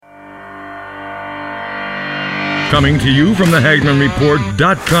Coming to you from the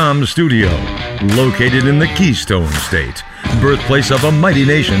HagmannReport.com studio, located in the Keystone State, birthplace of a mighty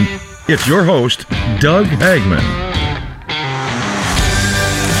nation, it's your host, Doug Hagmann.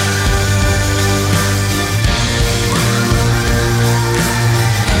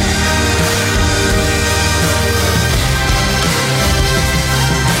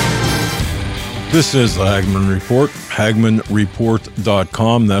 This is the Hagmann Report,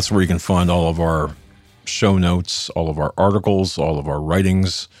 HagmannReport.com. That's where you can find all of our show notes, all of our articles, all of our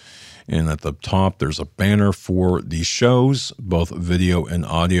writings. And at the top, there's a banner for the shows, both video and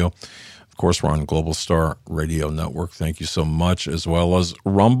audio. Of course, we're on Global Star Radio Network. Thank you so much, as well as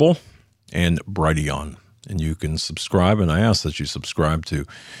Rumble and Brighteon. And you can subscribe, and I ask that you subscribe to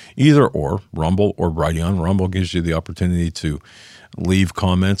either or, Rumble or Brighteon. Rumble gives you the opportunity to leave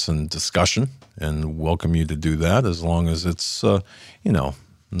comments and discussion, and welcome you to do that as long as it's,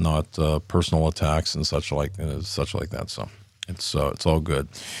 not personal attacks and such like that. So it's all good.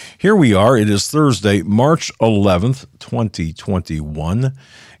 Here we are. It is Thursday, March 11th, 2021.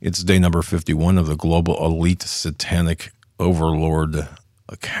 It's day number 51 of the global elite satanic overlord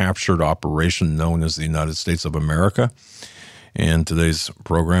captured operation known as the United States of America. And today's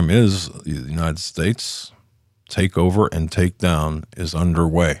program is the United States Takeover and Takedown is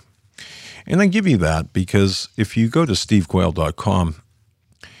underway. And I give you that because if you go to stevequayle.com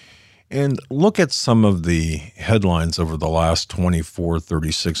and look at some of the headlines over the last 24,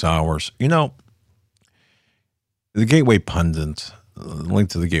 36 hours, the Gateway Pundit, the link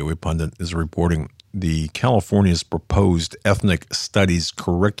to the Gateway Pundit is reporting the California's proposed ethnic studies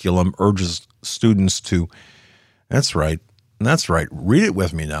curriculum urges students to, that's right, read it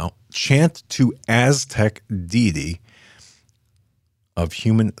with me now, chant to Aztec deity of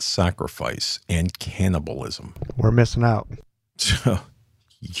human sacrifice and cannibalism. We're missing out.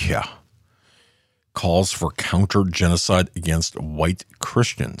 Yeah. Calls for counter-genocide against white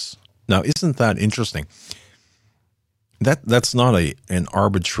Christians. Now, isn't that interesting? That's not an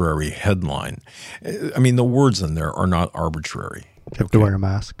arbitrary headline. I mean, the words in there are not arbitrary. You have to wear a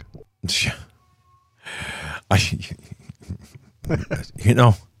mask. Just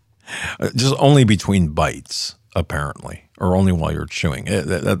only between bites, apparently, or only while you're chewing.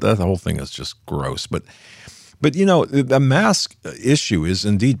 That whole thing is just gross. But the mask issue is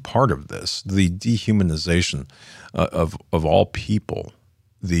indeed part of this. The dehumanization of all people.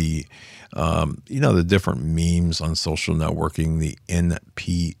 The different memes on social networking, the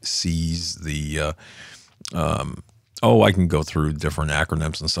NPCs, I can go through different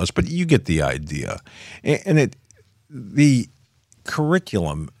acronyms and such, but you get the idea. And the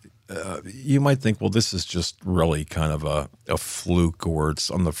curriculum, you might think, well, this is just really kind of a fluke, or it's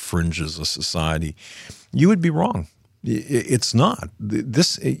on the fringes of society. You would be wrong. It's not.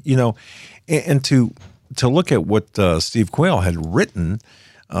 This, and to look at what Steve Quayle had written,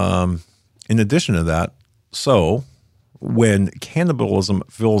 in addition to that, so when cannibalism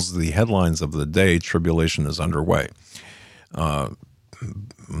fills the headlines of the day, tribulation is underway. I'm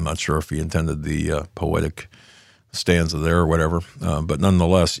not sure if he intended the poetic stanza there or whatever, but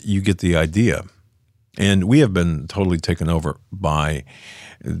nonetheless, you get the idea. And we have been totally taken over by,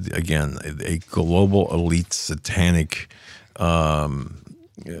 again, a global elite satanic, and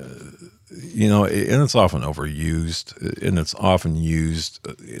it's often overused, and it's often used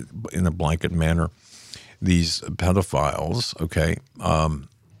in a blanket manner. These pedophiles, okay,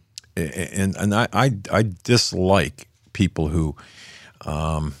 and I dislike people who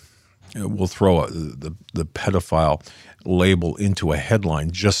will throw the pedophile label into a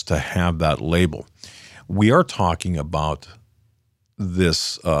headline just to have that label. We are talking about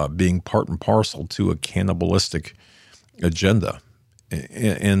this being part and parcel to a cannibalistic agenda.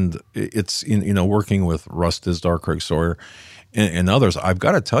 And it's, working with Russ Dizdar, Craig Sawyer, and others, I've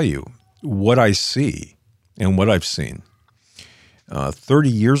got to tell you what I see and what I've seen. 30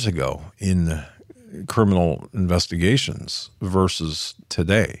 years ago in criminal investigations versus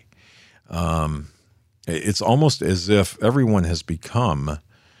today, it's almost as if everyone has become,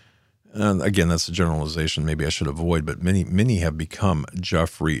 and again, that's a generalization maybe I should avoid, but many have become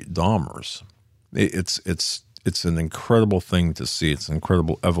Jeffrey Dahmers. It's an incredible thing to see. It's an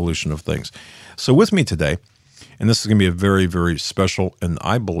incredible evolution of things. So with me today, and this is going to be a very, very special, and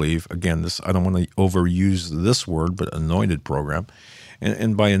I believe, again, I don't want to overuse this word, but anointed program.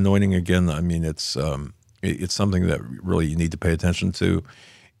 And by anointing, again, I mean it's something that really you need to pay attention to.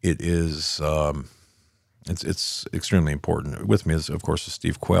 It is it's extremely important. With me is, of course,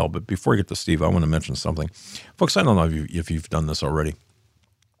 Steve Quayle. But before I get to Steve, I want to mention something. Folks, I don't know if you've done this already.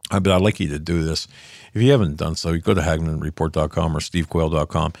 But I'd like you to do this. If you haven't done so, you go to HagmannReport.com or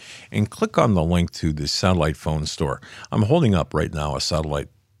SteveQuayle.com and click on the link to the satellite phone store. I'm holding up right now a satellite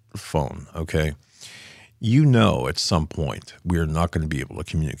phone, okay? You know at some point we are not going to be able to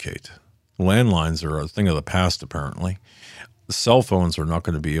communicate. Landlines are a thing of the past, apparently. The cell phones are not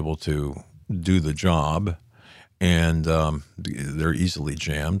going to be able to do the job, and they're easily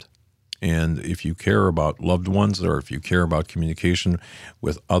jammed. And if you care about loved ones, or if you care about communication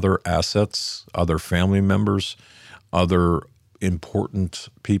with other assets, other family members, other important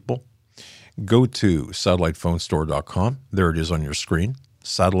people, go to satellitephonestore.com. There it is on your screen,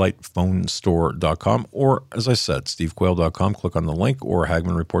 satellitephonestore.com. Or, as I said, stevequayle.com. Click on the link, or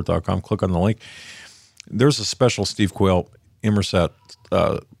HagmannReport.com. Click on the link. There's a special Steve Quayle Inmarsat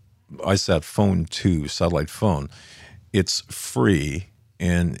iSat Phone 2 satellite phone. It's free.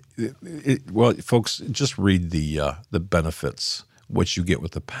 And well, folks, just read the benefits, what you get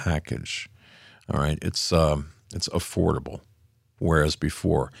with the package. All right, it's affordable, whereas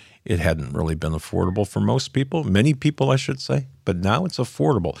before it hadn't really been affordable for most people, many people, I should say. But now it's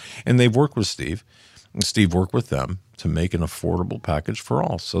affordable, and they've worked with Steve. And Steve worked with them to make an affordable package for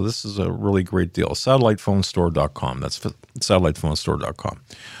all. So this is a really great deal. SatellitePhoneStore.com. That's SatellitePhoneStore.com.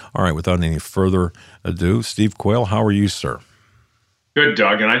 All right, without any further ado, Steve Quayle, how are you, sir? Good,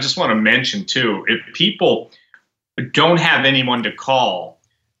 Doug. And I just want to mention, too, if people don't have anyone to call,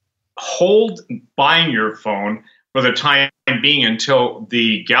 hold buying your phone for the time being until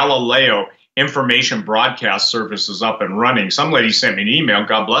the Galileo information broadcast service is up and running. Some lady sent me an email,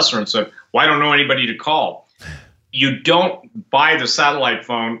 God bless her, and said, well, I don't know anybody to call. You don't buy the satellite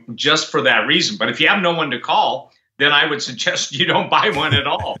phone just for that reason. But if you have no one to call, then I would suggest you don't buy one at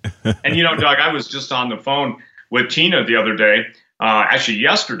all. And, you know, Doug, I was just on the phone with Tina the other day, actually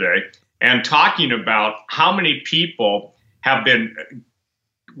yesterday, and talking about how many people have been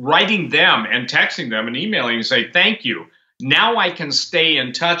writing them and texting them and emailing and say, thank you. Now I can stay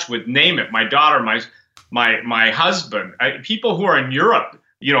in touch with, name it, my daughter, my husband, people who are in Europe.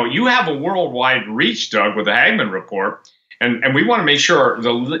 You know, you have a worldwide reach, Doug, with the Hagmann Report, and we want to make sure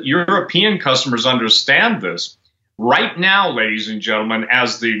the European customers understand this. Right now, ladies and gentlemen,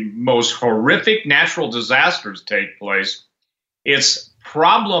 as the most horrific natural disasters take place, it's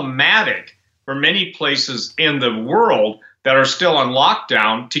problematic for many places in the world that are still on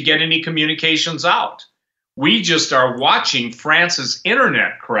lockdown to get any communications out. We just are watching France's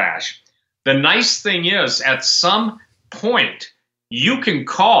internet crash. The nice thing is, at some point, you can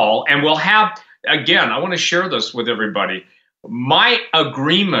call, and we'll have, again, I want to share this with everybody. My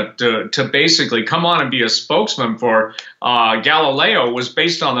agreement to basically come on and be a spokesman for Galileo was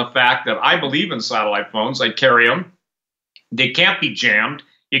based on the fact that I believe in satellite phones. I carry them. They can't be jammed.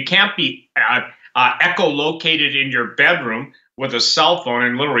 You can't be echolocated in your bedroom with a cell phone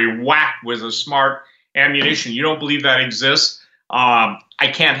and literally whacked with a smart ammunition. You don't believe that exists?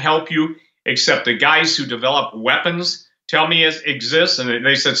 I can't help you, except the guys who develop weapons tell me it exists. And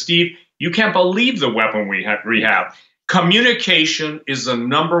they said, Steve, you can't believe the weapon we have. Communication is the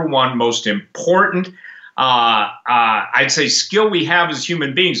number one most important, I'd say, skill we have as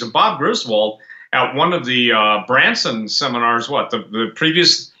human beings. And Bob Griswold, at one of the Branson seminars, the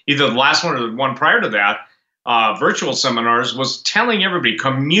previous, either the last one or the one prior to that, virtual seminars, was telling everybody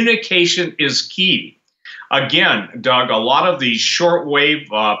communication is key. Again, Doug, a lot of the shortwave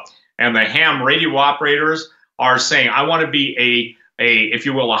and the ham radio operators are saying, I want to be if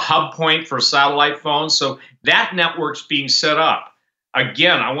you will, a hub point for satellite phones. So that network's being set up.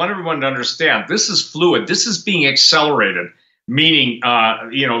 Again, I want everyone to understand this is fluid. This is being accelerated, meaning,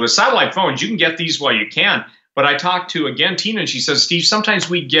 the satellite phones, you can get these while you can. But I talked to, again, Tina, and she says, Steve,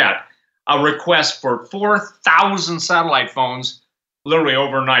 sometimes we get a request for 4,000 satellite phones literally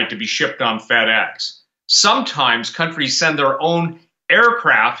overnight to be shipped on FedEx. Sometimes countries send their own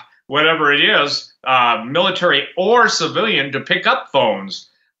aircraft, whatever it is, military or civilian, to pick up phones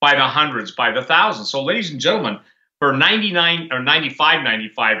by the hundreds, by the thousands. So, ladies and gentlemen, for $99 or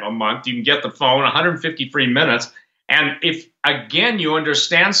 $95.95 a month, you can get the phone, 150 free minutes. And if, again, you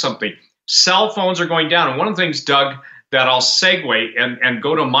understand something, cell phones are going down. And one of the things, Doug, that I'll segue and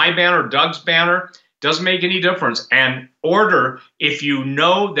go to my banner, Doug's banner, doesn't make any difference. And order if you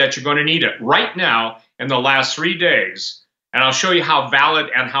know that you're going to need it. Right now, in the last 3 days, and I'll show you how valid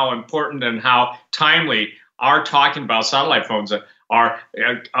and how important and how timely our talking about satellite phones are.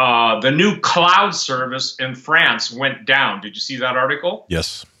 The new cloud service in France went down. Did you see that article?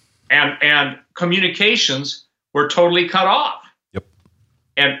 Yes. And communications were totally cut off. Yep.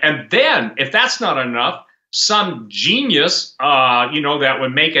 And then, if that's not enough, some genius, that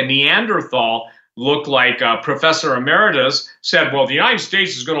would make a Neanderthal look like Professor Emeritus said, well, the United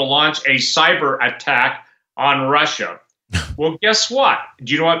States is going to launch a cyber attack on Russia. Well, guess what?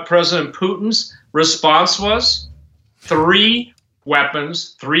 Do you know what President Putin's response was? 3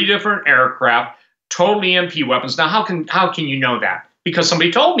 weapons, 3 different aircraft, totally EMP weapons. Now, how can you know that? Because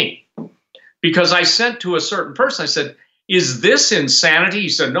somebody told me. Because I sent to a certain person, I said, is this insanity? He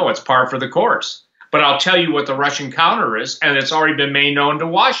said, no, it's par for the course. But I'll tell you what the Russian counter is, and it's already been made known to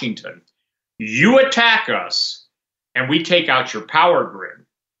Washington. You attack us, and we take out your power grid.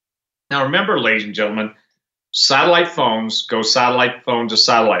 Now, remember, ladies and gentlemen, satellite phones go satellite phone to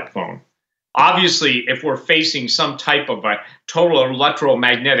satellite phone. Obviously, if we're facing some type of a total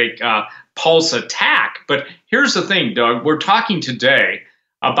electromagnetic pulse attack, but here's the thing, Doug, we're talking today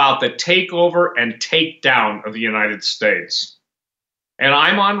about the takeover and takedown of the United States. And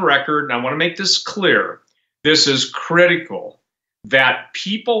I'm on record, and I want to make this clear. This is critical that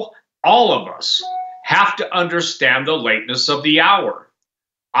people, all of us, have to understand the lateness of the hour.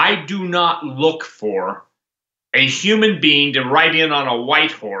 I do not look for a human being to ride in on a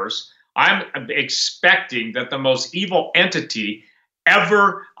white horse. I'm expecting that the most evil entity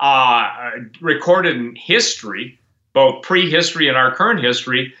ever recorded in history, both prehistory and our current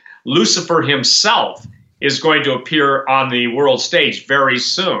history, Lucifer himself, is going to appear on the world stage very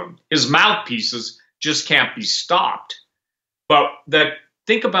soon. His mouthpieces just can't be stopped. But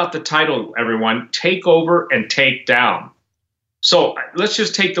think about the title, everyone, Take Over and Take Down. So let's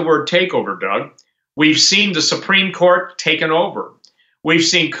just take the word takeover, Doug. We've seen the Supreme Court taken over. We've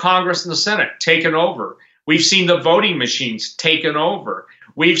seen Congress and the Senate taken over. We've seen the voting machines taken over.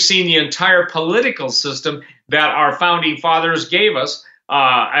 We've seen the entire political system that our founding fathers gave us,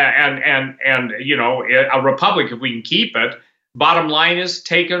 and you know, a republic, if we can keep it. Bottom line is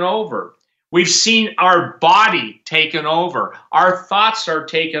taken over. We've seen our body taken over. Our thoughts are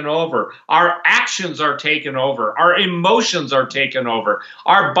taken over. Our actions are taken over. Our emotions are taken over.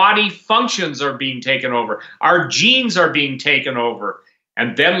 Our body functions are being taken over. Our genes are being taken over.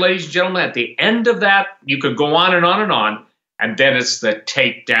 And then, ladies and gentlemen, at the end of that, you could go on and on and on, and then it's the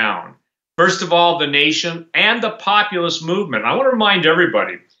takedown. First of all, the nation and the populist movement. I want to remind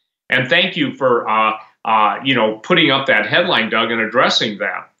everybody, and thank you for putting up that headline, Doug, and addressing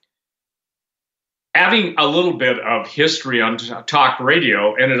that. Having a little bit of history on talk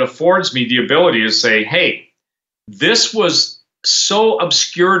radio, and it affords me the ability to say, hey, this was so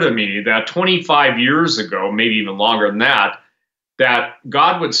obscure to me that 25 years ago, maybe even longer than that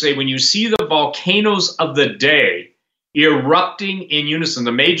God would say, when you see the volcanoes of the day erupting in unison,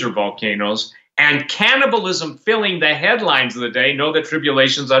 the major volcanoes, and cannibalism filling the headlines of the day, know that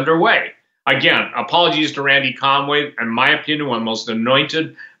tribulation's underway. Again, apologies to Randy Conway, in my opinion, one of the most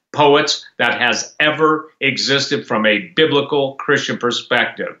anointed poets that has ever existed from a biblical Christian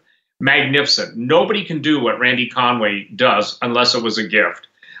perspective. Magnificent. Nobody can do what Randy Conway does unless it was a gift.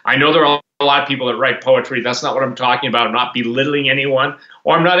 I know there are a lot of people that write poetry. That's not what I'm talking about. I'm not belittling anyone,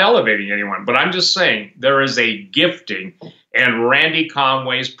 or I'm not elevating anyone, but I'm just saying there is a gifting in Randy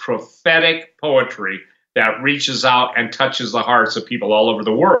Conway's prophetic poetry that reaches out and touches the hearts of people all over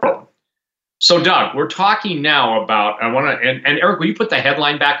the world. So, Doug, we're talking now about, and Eric, will you put the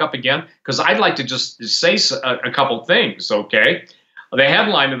headline back up again? Because I'd like to just say a couple things, okay? The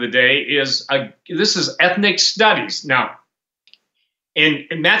headline of the day is, this is ethnic studies. Now, in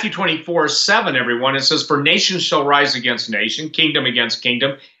Matthew 24:7, everyone, it says, for nation shall rise against nation, kingdom against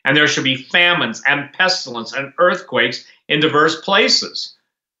kingdom, and there shall be famines and pestilence and earthquakes in diverse places.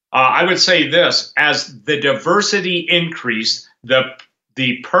 I would say this, as the diversity increased,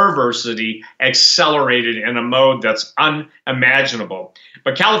 the perversity accelerated in a mode that's unimaginable.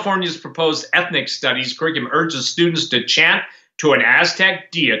 But California's proposed ethnic studies curriculum urges students to chant to an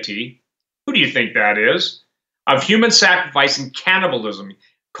Aztec deity. Who do you think that is? Of human sacrifice and cannibalism,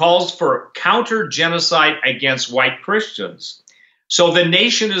 calls for counter-genocide against white Christians. So the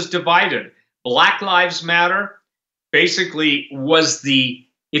nation is divided. Black Lives Matter basically was the,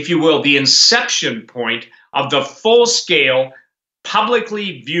 if you will, the inception point of the full-scale,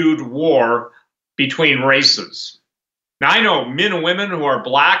 publicly viewed war between races. Now, I know men and women who are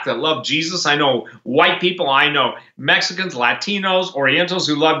black that love Jesus. I know white people. I know Mexicans, Latinos, Orientals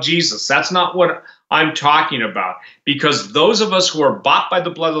who love Jesus. That's not what I'm talking about. Because those of us who are bought by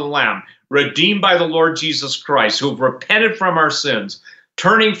the blood of the Lamb, redeemed by the Lord Jesus Christ, who have repented from our sins,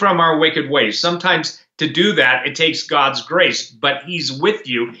 turning from our wicked ways. Sometimes to do that, it takes God's grace, but he's with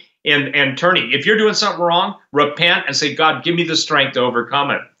you in turning. If you're doing something wrong, repent and say, God, give me the strength to overcome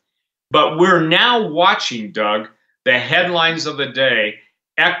it. But we're now watching, Doug, the headlines of the day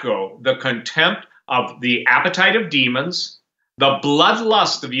echo the contempt of the appetite of demons, the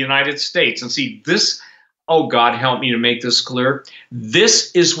bloodlust of the United States. And see, this, oh God, help me to make this clear.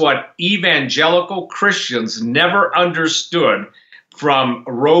 This is what evangelical Christians never understood from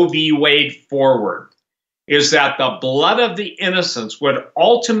Roe v. Wade forward, is that the blood of the innocents would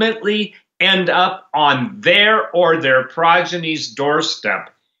ultimately end up on their or their progeny's doorstep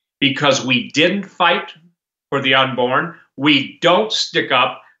because we didn't fight for the unborn. We don't stick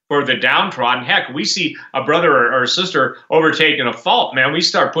up for the downtrodden. Heck, we see a brother or a sister overtaking a fault, man, we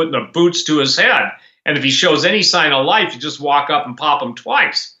start putting the boots to his head. And if he shows any sign of life, you just walk up and pop him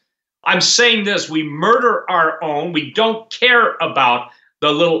twice. I'm saying this, we murder our own. We don't care about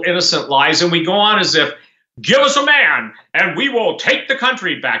the little innocent lies. And we go on as if, give us a man and we will take the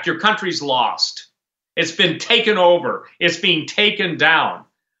country back. Your country's lost. It's been taken over. It's being taken down.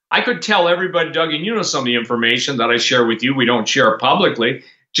 I could tell everybody, Doug, and you know some of the information that I share with you, we don't share publicly,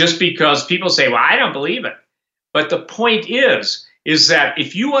 just because people say, well, I don't believe it. But the point is that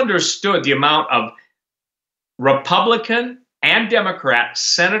if you understood the amount of Republican and Democrat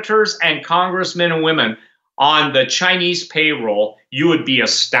senators and congressmen and women on the Chinese payroll, you would be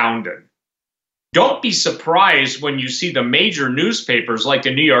astounded. Don't be surprised when you see the major newspapers like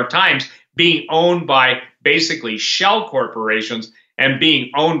the New York Times being owned by basically shell corporations and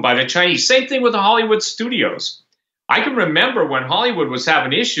being owned by the Chinese. Same thing with the Hollywood studios. I can remember when Hollywood was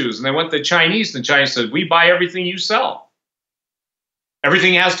having issues and they went to the Chinese, and the Chinese said, we buy everything you sell.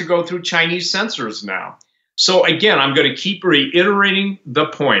 Everything has to go through Chinese censors now. So again, I'm going to keep reiterating the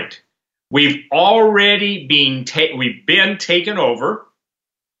point. We've already been taken over.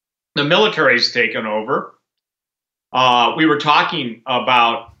 The military's taken over. We were talking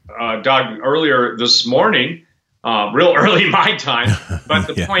about, Doug, earlier this morning, real early my time, but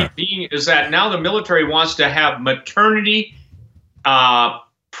the point being is that now the military wants to have maternity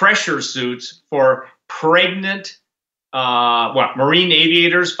pressure suits for pregnant Marine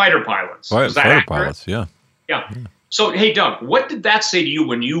aviators, fighter pilots. Fighter pilots, yeah. So, hey, Doug, what did that say to you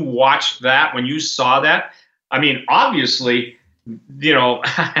when you watched that, when you saw that? I mean, obviously, you know,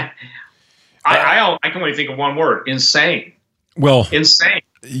 I can only think of one word: insane. Well, insane.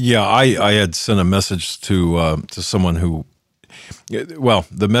 Yeah, I had sent a message to someone who, well,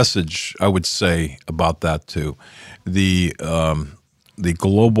 the message I would say about that too, the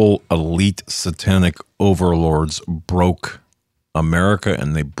global elite satanic overlords broke America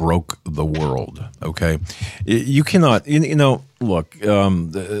and they broke the world. Okay, you cannot, you know, look,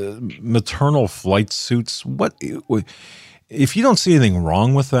 the maternal flight suits. What if you don't see anything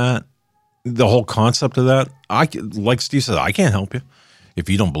wrong with that? The whole concept of that, like Steve said, I can't help you. If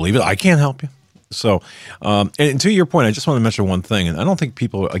you don't believe it, I can't help you. So, and to your point, I just want to mention one thing, and I don't think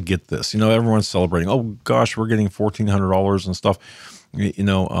people get this. You know, everyone's celebrating. Oh gosh, we're getting $1,400 and stuff. You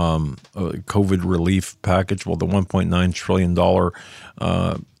know, COVID relief package. Well, the $1.9 trillion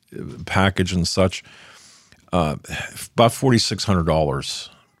package and such. About $4,600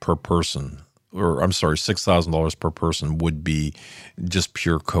 per person, or I'm sorry, $6,000 per person would be just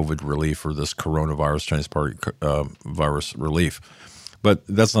pure COVID relief or this coronavirus, Chinese virus relief. But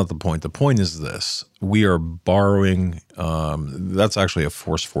that's not the point. The point is this. We are borrowing, that's actually a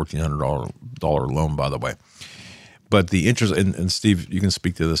forced $1,400 loan, by the way. But the interest, and Steve, you can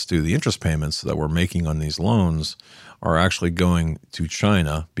speak to this too, the interest payments that we're making on these loans are actually going to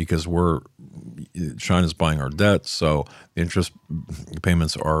China because China's buying our debt. So the interest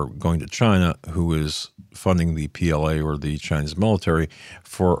payments are going to China, who is funding the PLA or the Chinese military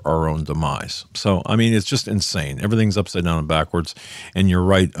for our own demise. So, I mean, it's just insane. Everything's upside down and backwards. And you're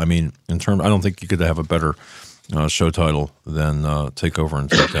right. I mean, I don't think you could have a better show title than Take Over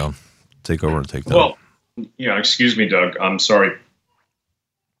and Take Down. Take Over and Take Down. Well, yeah, excuse me, Doug. I'm sorry.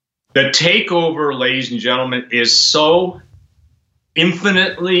 The takeover, ladies and gentlemen, is so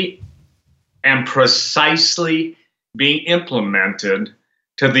infinitely and precisely being implemented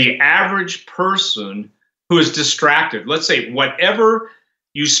to the average person who is distracted. Let's say whatever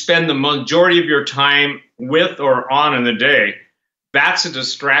you spend the majority of your time with or on in the day, that's a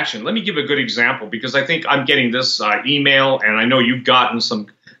distraction. Let me give a good example because I think I'm getting this email, and I know you've gotten some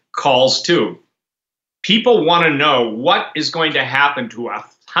calls too. People want to know what is going to happen to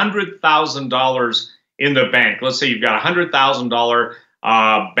 $100,000 in the bank. Let's say you've got a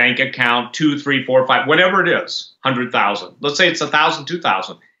 $100,000 bank account, 2, 3, 4, 5, whatever it is, 100,000. Let's say it's 1,000,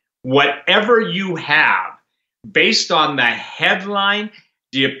 2,000. Whatever you have, based on the headline,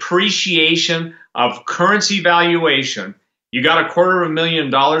 the appreciation of currency valuation, you got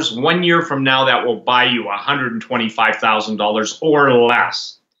 $250,000. 1 year from now, that will buy you $125,000 or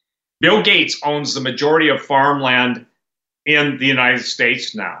less. Bill Gates owns the majority of farmland in the United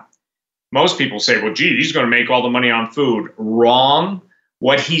States now. most people say, well, gee, he's going to make all the money on food. Wrong.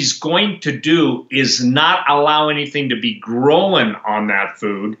 What he's going to do is not allow anything to be grown on that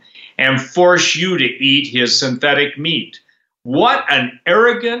food and force you to eat his synthetic meat. What an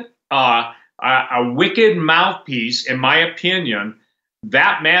arrogant, a wicked mouthpiece, in my opinion,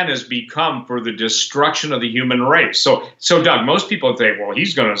 that man has become for the destruction of the human race. So Doug, most people think, well,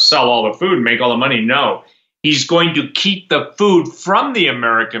 he's going to sell all the food and make all the money. No. He's going to keep the food from the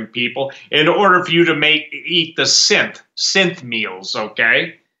American people in order for you to eat the synth meals,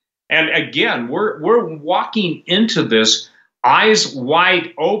 okay? And again, we're walking into this eyes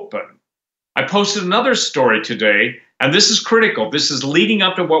wide open. I posted another story today, and this is critical. This is leading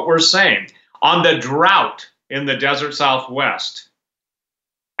up to what we're saying on the drought in the desert Southwest.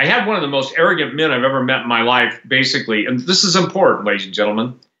 I had one of the most arrogant men I've ever met in my life, basically, and this is important, ladies and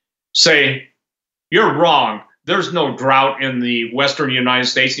gentlemen, say, you're wrong. There's no drought in the western United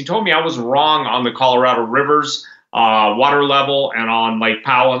States. He told me I was wrong on the Colorado River's water level and on Lake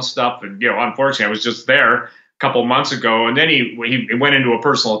Powell and stuff. And, unfortunately, I was just there a couple months ago, and then he went into a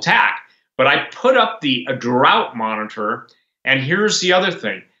personal attack. But I put up the drought monitor, and here's the other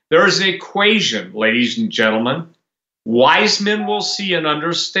thing. There is an equation, ladies and gentlemen. Wise men will see and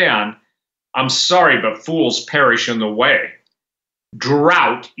understand. I'm sorry, but fools perish in the way.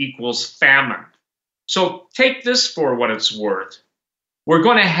 Drought equals famine. So take this for what it's worth. We're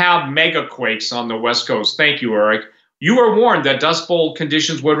going to have megaquakes on the West Coast. Thank you, Eric. You were warned that Dust Bowl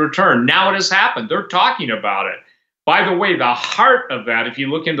conditions would return. Now it has happened. They're talking about it. By the way, the heart of that, if you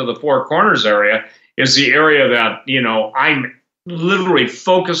look into the Four Corners area, is the area that, I'm literally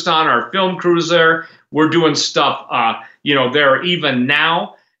focused on. Our film crews there. We're doing stuff, there even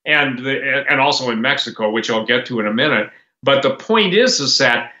now, and also in Mexico, which I'll get to in a minute. But the point is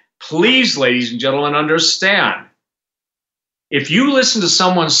that, please, ladies and gentlemen, understand. If you listen to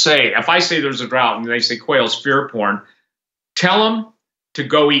someone say, if I say there's a drought and they say quail's fear porn, tell them to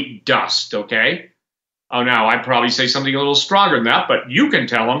go eat dust, okay? Oh, now I'd probably say something a little stronger than that, but you can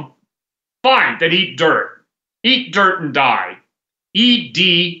tell them, fine, then eat dirt. Eat dirt and die.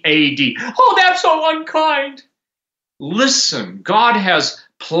 EDAD. Oh, that's so unkind. Listen, God has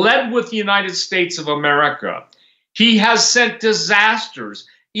pled with the United States of America. He has sent disasters.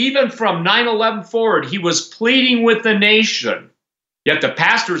 Even from 9/11 forward, he was pleading with the nation. Yet the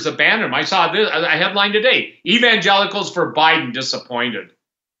pastors abandoned him. I saw this, a headline today. Evangelicals for Biden disappointed.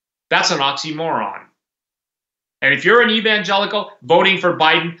 That's an oxymoron. And if you're an evangelical voting for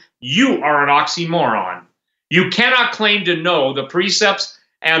Biden, you are an oxymoron. You cannot claim to know the precepts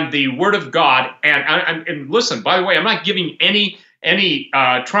and the word of God. And listen, by the way, I'm not giving any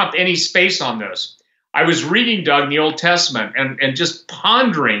Trump any space on this. I was reading, Doug, in the Old Testament and just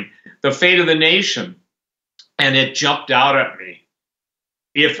pondering the fate of the nation, and it jumped out at me.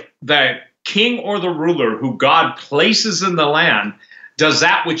 If the king or the ruler who God places in the land does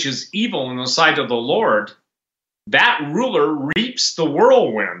that which is evil in the sight of the Lord, that ruler reaps the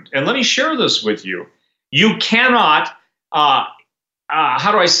whirlwind. And let me share this with you. You cannot, how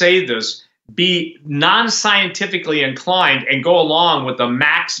do I say this, be non-scientifically inclined and go along with the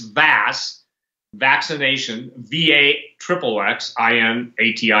max vaccination,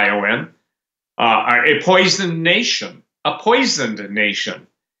 VAXXINATION, a poisoned nation,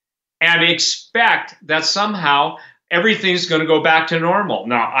 and expect that somehow everything's going to go back to normal.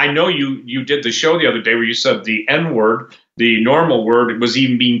 Now, I know you did the show the other day where you said the N word, the normal word, was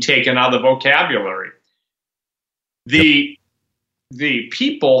even being taken out of the vocabulary. The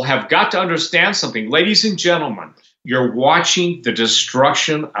people have got to understand something. Ladies and gentlemen, you're watching the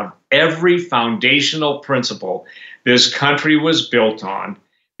destruction of every foundational principle this country was built on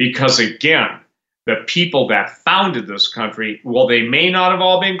because, again, the people that founded this country, well, they may not have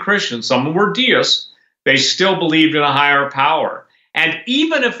all been Christians. Some were deists. They still believed in a higher power. And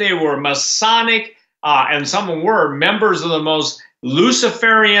even if they were Masonic, and some were members of the most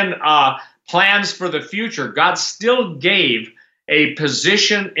Luciferian plans for the future, God still gave a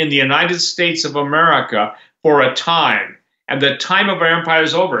position in the United States of America for a time. And the time of our empire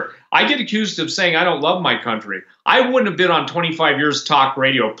is over. I get accused of saying I don't love my country. I wouldn't have been on 25 years talk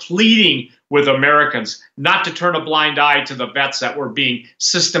radio pleading with Americans not to turn a blind eye to the vets that were being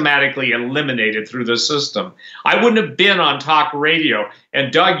systematically eliminated through the system. I wouldn't have been on talk radio.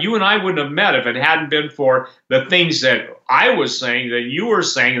 And Doug, you and I wouldn't have met if it hadn't been for the things that I was saying, that you were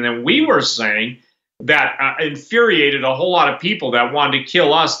saying, and then we were saying that infuriated a whole lot of people that wanted to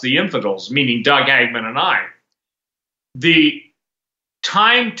kill us, the infidels, meaning Doug Hagman and I. The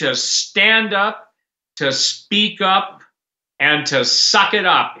time to stand up, to speak up, and to suck it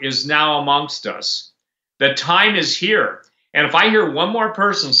up is now amongst us. The time is here. And if I hear one more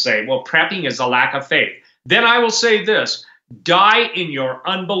person say, well, prepping is a lack of faith, then I will say this: die in your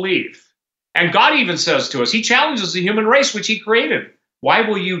unbelief. And God even says to us, he challenges the human race which he created. Why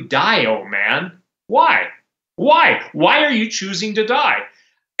will you die, oh man? Why? Why? Why are you choosing to die?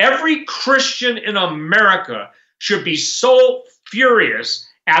 Every Christian in America should be so furious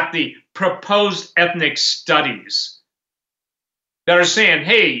at the proposed ethnic studies that are saying,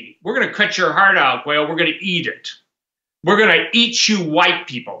 hey, we're going to cut your heart out, well, we're going to eat it. We're going to eat you white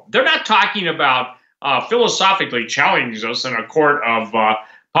people. They're not talking about philosophically challenging us in a court of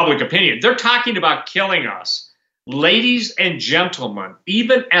public opinion. They're talking about killing us. Ladies and gentlemen,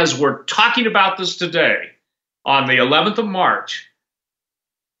 even as we're talking about this today, on the 11th of March,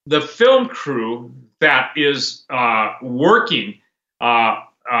 the film crew that is working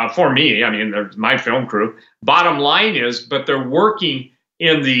for me, I mean, they're my film crew, bottom line is, but they're working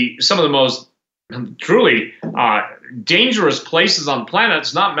in some of the most truly dangerous places on the planet.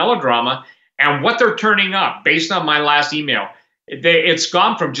 It's not melodrama. And what they're turning up, based on my last email, it's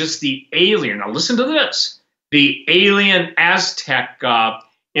gone from just the alien. Now listen to this. The alien Aztec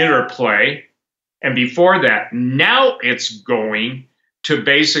interplay. And before that, now it's going to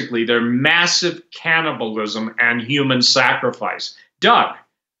basically their massive cannibalism and human sacrifice. Doug,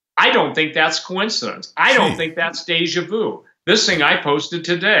 I don't think that's coincidence. I don't think that's deja vu. This thing I posted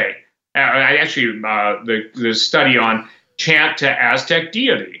today, I actually, the study on chant to Aztec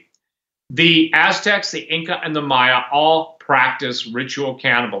deity. The Aztecs, the Inca, and the Maya all practice ritual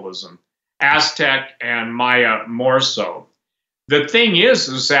cannibalism. Aztec and Maya more so. The thing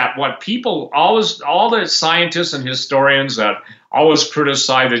is that what people always, all the scientists and historians that always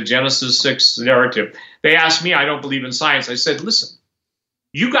criticize the Genesis 6 narrative, they ask me, I don't believe in science. I said, listen,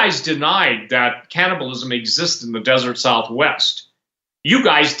 you guys denied that cannibalism exists in the desert Southwest. You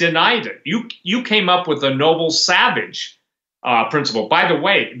guys denied it. You came up with the noble savage principle. By the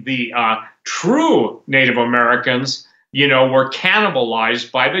way, the true Native Americans, were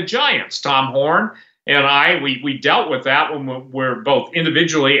cannibalized by the giants. Tom Horn and I, we dealt with that when we're both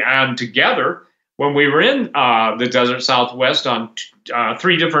individually and together when we were in the desert Southwest on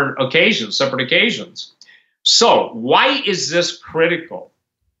 3 different occasions, separate occasions. So why is this critical?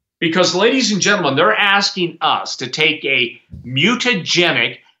 Because, ladies and gentlemen, they're asking us to take a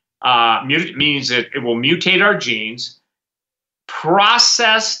mutagenic, means that it will mutate our genes,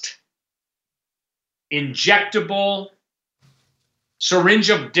 processed, injectable syringe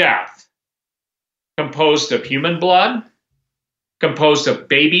of death, composed of human blood, composed of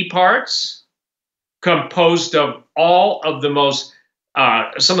baby parts, composed of all of the most,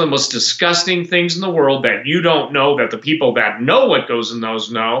 some of the most disgusting things in the world that you don't know, that the people that know what goes in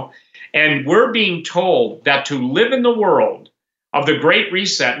those know. And we're being told that to live in the world of the Great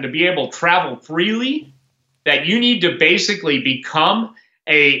Reset and to be able to travel freely, that you need to basically become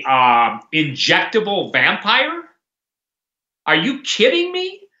a injectable vampire? Are you kidding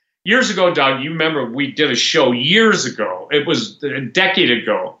me? Years ago, Doug, you remember we did a show years ago. It was a decade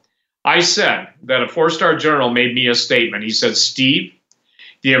ago. I said that a 4-star journal made me a statement. He said, Steve,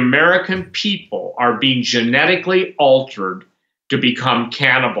 the American people are being genetically altered to become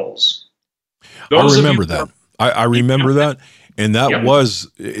cannibals. I remember that. I remember that. And that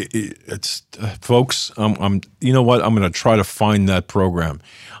was, it's folks, you know what? I'm going to try to find that program.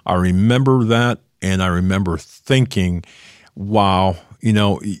 I remember that. And I remember thinking, wow,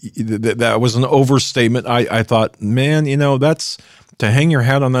 that was an overstatement. I thought, man, that's to hang your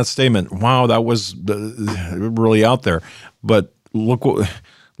hat on that statement. Wow, that was really out there. But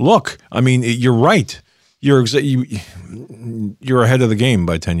look, I mean, you're right. You're ahead of the game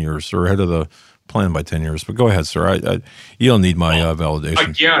by 10 years, or ahead of the plan by 10 years. But go ahead, sir. You don't need my validation.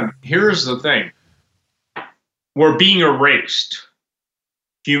 Again, here's the thing. We're being erased.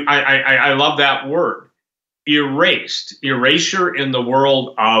 I love that word. Erased. Erasure in the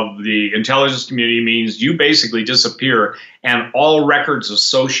world of the intelligence community means you basically disappear and all records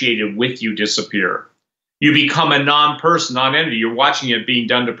associated with you disappear. You become a non-person, non-entity. You're watching it being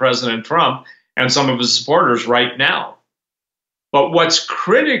done to President Trump and some of his supporters right now. But what's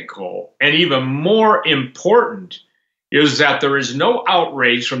critical and even more important is that there is no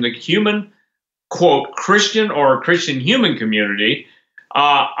outrage from the human, quote, Christian or Christian human community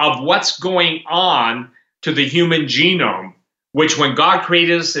of what's going on to the human genome, which when God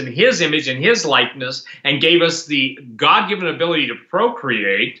created us in his image and his likeness and gave us the God-given ability to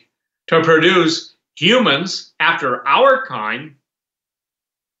procreate, to produce humans after our kind,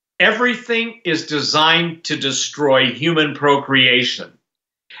 everything is designed to destroy human procreation.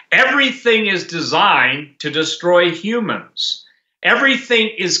 Everything is designed to destroy humans.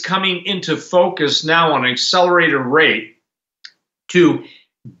 Everything is coming into focus now on an accelerated rate to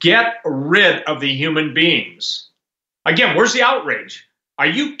get rid of the human beings. Again, where's the outrage? Are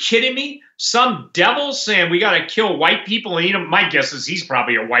you kidding me? Some devil saying we got to kill white people and eat them. My guess is he's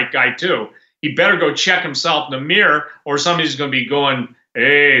probably a white guy too. He better go check himself in the mirror, or somebody's going to be going,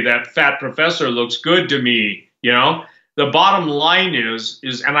 hey, that fat professor looks good to me. You know, the bottom line is,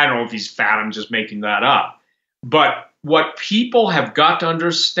 and I don't know if he's fat, I'm just making that up. But what people have got to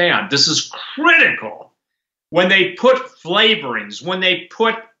understand, this is critical. When they put flavorings, when they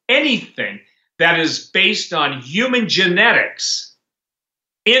put anything that is based on human genetics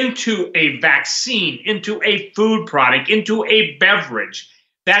into a vaccine, into a food product, into a beverage,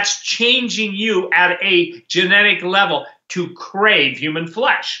 that's changing you at a genetic level to crave human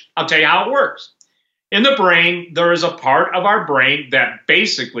flesh. I'll tell you how it works. In the brain, there is a part of our brain that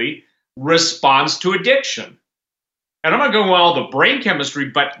basically responds to addiction. And I'm not going to go into all the brain chemistry,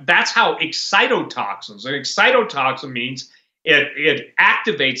 but that's how excitotoxins. An excitotoxin means it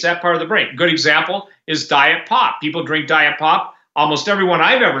activates that part of the brain. A good example is diet pop. People drink diet pop. Almost everyone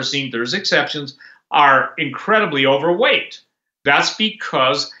I've ever seen, there's exceptions, are incredibly overweight. That's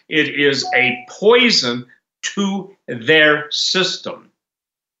because it is a poison to their system.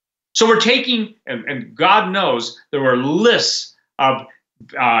 So we're taking, and God knows there were lists of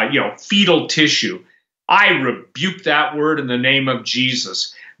fetal tissue. I rebuke that word in the name of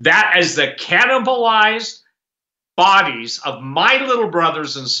Jesus. That is the cannibalized bodies of my little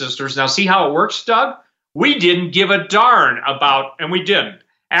brothers and sisters. Now see how it works, Doug? We didn't give a darn about, and we didn't.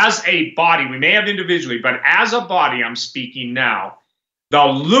 As a body, we may have individually, but as a body, I'm speaking now, the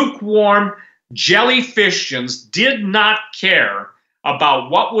lukewarm jellyfishians did not care about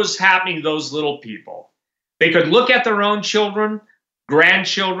what was happening to those little people. They could look at their own children,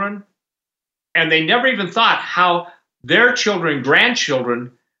 grandchildren, and they never even thought how their children and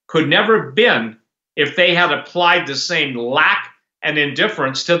grandchildren could never have been if they had applied the same lack and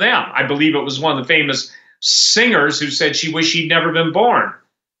indifference to them. I believe it was one of the famous singers who said she wished she'd never been born.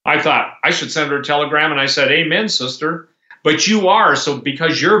 I thought I should send her a telegram, and I said, amen, sister. But you are, so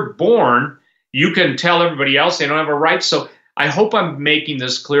because you're born, you can tell everybody else they don't have a right. So I hope I'm making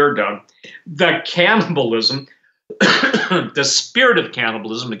this clear, Doug. The cannibalism, the spirit of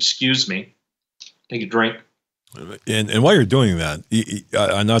cannibalism, excuse me. Take a drink. And while you're doing that,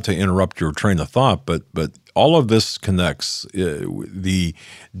 not to interrupt your train of thought, but all of this connects the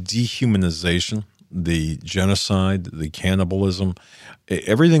dehumanization, the genocide, the cannibalism,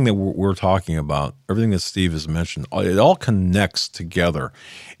 everything that we're talking about, everything that Steve has mentioned, it all connects together.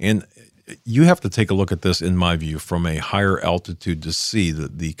 And you have to take a look at this, in my view, from a higher altitude to see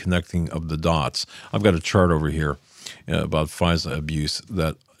the connecting of the dots. I've got a chart over here about FISA abuse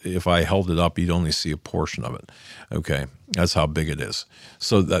that if I held it up, you'd only see a portion of it. Okay, that's how big it is.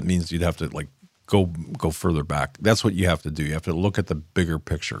 So that means you'd have to go further back. That's what you have to do. You have to look at the bigger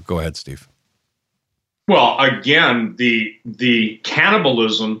picture. Go ahead, Steve. Well, again, the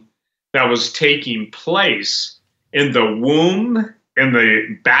cannibalism that was taking place in the womb, in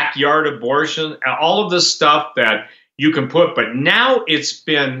the backyard abortion, all of this stuff that you can put, but now it's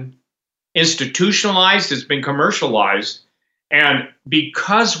been institutionalized, it's been commercialized, and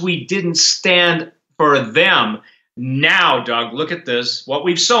because we didn't stand for them, now, Doug, look at this. What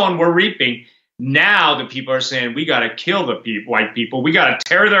we've sown, we're reaping. Now the people are saying, we got to kill the white people. We got to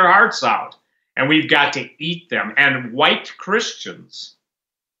tear their hearts out, and we've got to eat them. And white Christians,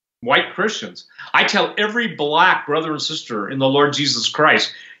 I tell every black brother and sister in the Lord Jesus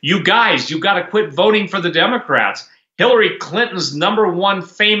Christ, you guys, you got to quit voting for the Democrats. Hillary Clinton's #1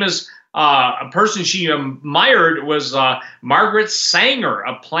 famous person she admired was Margaret Sanger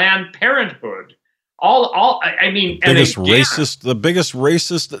of Planned Parenthood. The biggest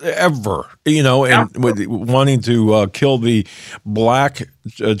racist ever, and wanting to kill the black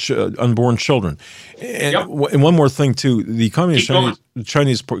unborn children. And, and one more thing too, the Communist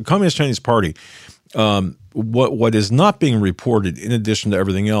Chinese Party. What is not being reported, in addition to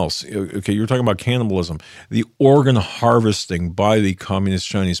everything else, okay, you're talking about cannibalism. The organ harvesting by the Communist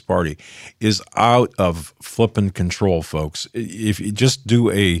Chinese Party is out of flippin' control, folks. If you just do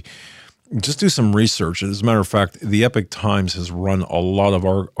some research. As a matter of fact, the Epoch Times has run a lot of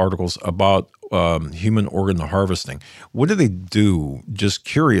articles about human organ harvesting. What do they do? Just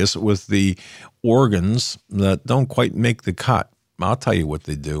curious with the organs that don't quite make the cut. I'll tell you what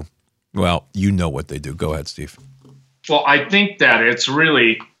they do. Well, you know what they do. Go ahead, Steve. Well, I think that it's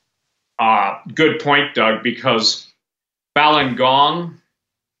really a good point, Doug, because Falun Gong,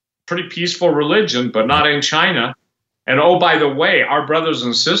 pretty peaceful religion, but not in China. And oh, by the way, our brothers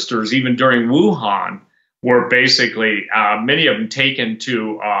and sisters, even during Wuhan, were basically, many of them taken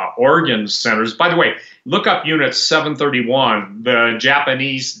to organ centers. By the way, look up Unit 731, the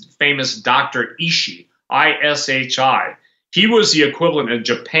Japanese famous Dr. Ishii, I-S-H-I. He was the equivalent in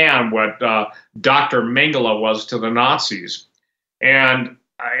Japan what Dr. Mengele was to the Nazis. And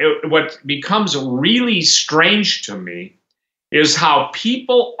what becomes really strange to me is how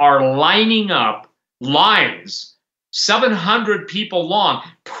people are lining up lines, 700 people long,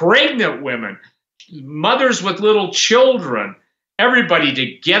 pregnant women, mothers with little children, everybody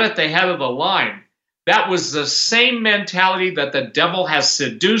to get at the head of the line. That was the same mentality that the devil has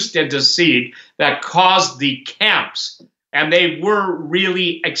seduced and deceived that caused the camps. And they were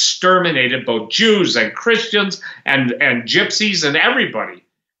really exterminated, both Jews and Christians and gypsies and everybody.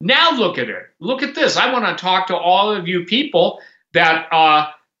 Now look at it. Look at this. I want to talk to all of you people that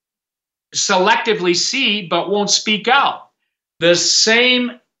selectively see but won't speak out. The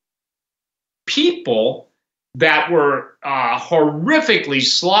same people that were horrifically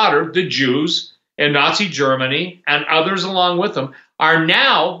slaughtered, the Jews in Nazi Germany and others along with them, are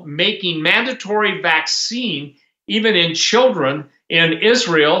now making mandatory vaccine, even in children in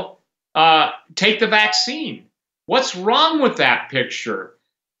Israel, take the vaccine. What's wrong with that picture?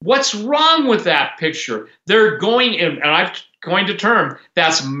 What's wrong with that picture? They're going in, and I've coined a term,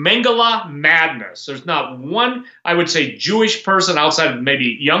 that's Mengele madness. There's not one, I would say, Jewish person outside of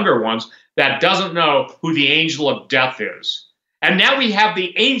maybe younger ones that doesn't know who the angel of death is. And now we have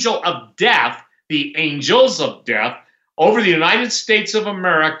the angel of death, the angels of death, over the United States of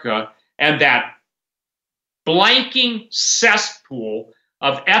America, and that blanking cesspool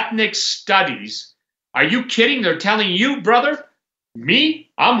of ethnic studies. Are you kidding? They're telling you, brother, me,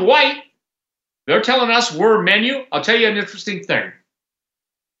 I'm white. They're telling us we're menu. I'll tell you an interesting thing.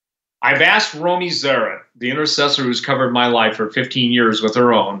 I've asked Romy Zaret, the intercessor who's covered my life for 15 years with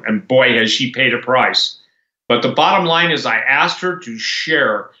her own, and boy, has she paid a price. But the bottom line is I asked her to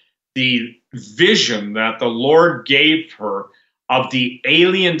share the vision that the Lord gave her of the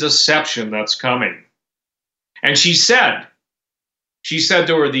alien deception that's coming. And she said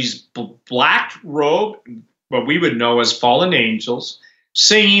there were these black robe, what we would know as fallen angels,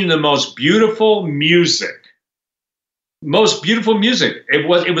 singing the most beautiful music. Most beautiful music. It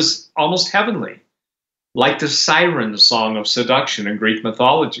was almost heavenly, like the siren song of seduction in Greek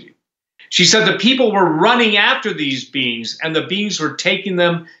mythology. She said the people were running after these beings, and the beings were taking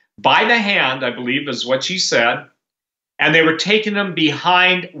them by the hand, I believe is what she said, and they were taking them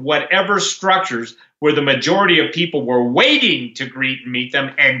behind whatever structures where the majority of people were waiting to greet and meet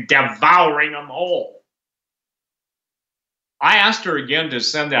them and devouring them whole. I asked her again to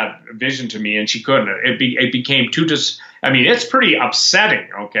send that vision to me, and she couldn't. It became too it's pretty upsetting,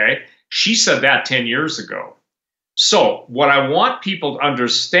 okay? She said that 10 years ago. So what I want people to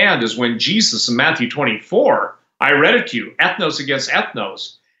understand is when Jesus in Matthew 24, I read it to you, ethnos against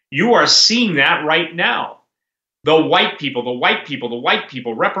ethnos, you are seeing that right now. The white people, the white people, the white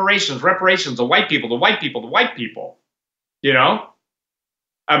people, reparations, the white people, the white people, the white people, you know?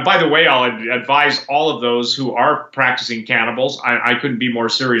 And by the way, I'll advise all of those who are practicing cannibals. I couldn't be more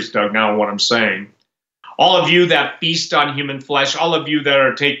serious, Doug, now in what I'm saying. All of you that feast on human flesh, all of you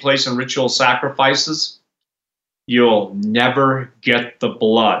that take place in ritual sacrifices, you'll never get the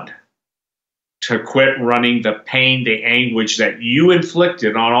blood to quit running. The pain, the anguish that you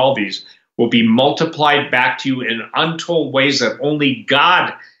inflicted on all these will be multiplied back to you in untold ways that only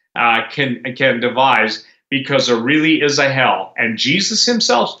God can devise, because there really is a hell. And Jesus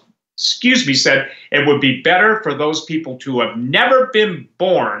himself, said it would be better for those people to have never been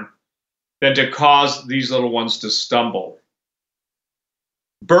born than to cause these little ones to stumble.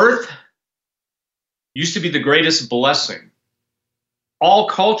 Birth used to be the greatest blessing. All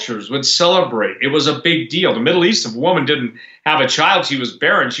cultures would celebrate. It was a big deal. The Middle East, if a woman didn't have a child, she was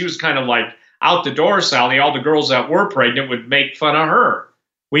barren. She was kind of like out the door, Sally. All the girls that were pregnant would make fun of her.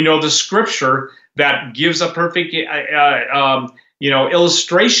 We know the scripture that gives a perfect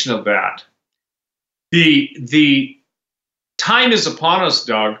illustration of that. The time is upon us,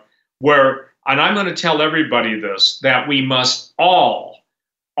 Doug, where, and I'm going to tell everybody this, that we must all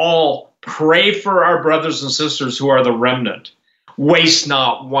pray for our brothers and sisters who are the remnant. Waste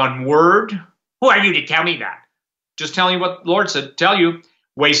not one word. Who are you to tell me that? Just telling you what the Lord said. Tell you,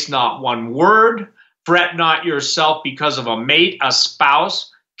 waste not one word. Fret not yourself because of a mate, a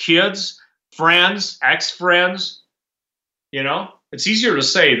spouse, kids, friends, ex-friends. You know, it's easier to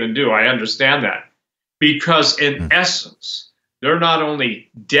say than do. I understand that. Because in essence, they're not only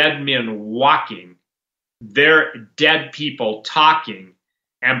dead men walking, they're dead people talking.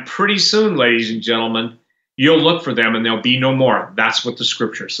 And pretty soon, ladies and gentlemen, you'll look for them and there'll be no more. That's what the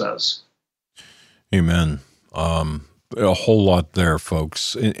scripture says. Amen. A whole lot there,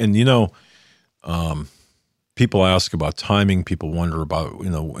 folks. And people ask about timing. People wonder about,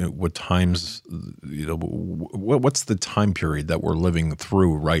 what times, what's the time period that we're living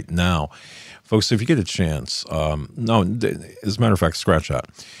through right now. Folks, if you get a chance, no, as a matter of fact, scratch that.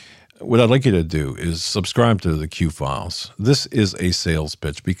 What I'd like you to do is subscribe to the Q Files. This is a sales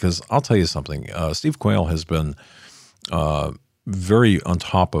pitch because I'll tell you something. Steve Quayle has been very on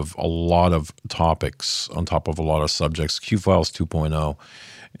top of a lot of topics, on top of a lot of subjects. Q Files 2.0,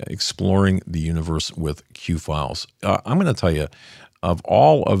 exploring the universe with Q Files. I'm going to tell you, of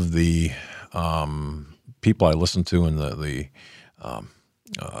all of the people I listen to and the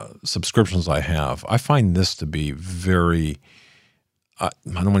subscriptions I have, I find this to be very, I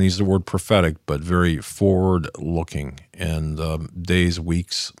don't want to use the word prophetic, but very forward-looking and days,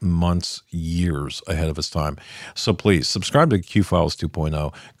 weeks, months, years ahead of its time. So please, subscribe to Q Files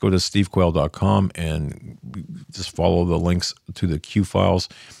 2.0. Go to stevequayle.com and just follow the links to the Q Files.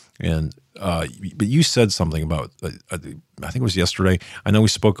 And but you said something about, I think it was yesterday. I know we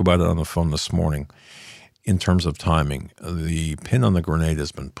spoke about it on the phone this morning in terms of timing. The pin on the grenade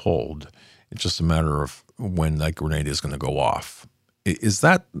has been pulled. It's just a matter of when that grenade is going to go off.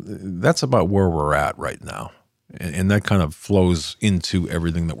 That's about where we're at right now. And that kind of flows into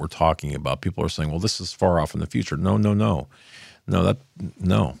everything that we're talking about. People are saying, well, this is far off in the future. No,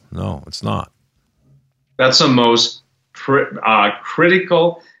 it's not. That's the most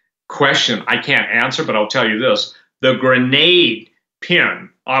critical question I can't answer, but I'll tell you this. The grenade pin,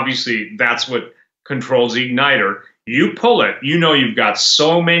 obviously that's what controls the igniter. You pull it, you've got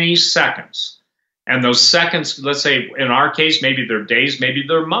so many seconds. And those seconds, let's say in our case, maybe they're days, maybe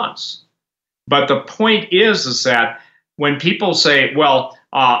they're months. But the point is that when people say, well,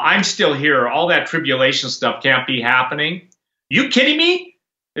 I'm still here, all that tribulation stuff can't be happening. You kidding me?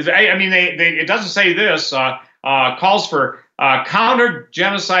 It doesn't say this, calls for counter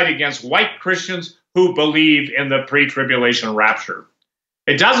genocide against white Christians who believe in the pre-tribulation rapture.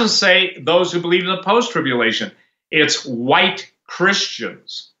 It doesn't say those who believe in the post-tribulation. It's white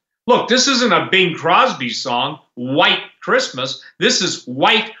Christians. Look, this isn't a Bing Crosby song, White Christmas. This is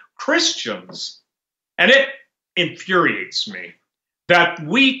white Christians. And it infuriates me that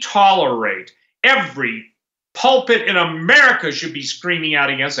we tolerate every pulpit in America should be screaming out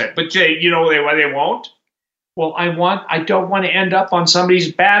against that. But Jay, you know why they won't? Well, I don't want to end up on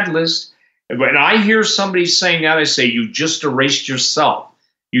somebody's bad list. When I hear somebody saying that, I say, you just erased yourself.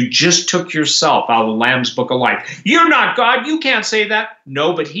 You just took yourself out of the Lamb's Book of Life. You're not God. You can't say that.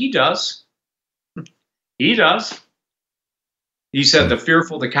 No, but he does. He does. He said, the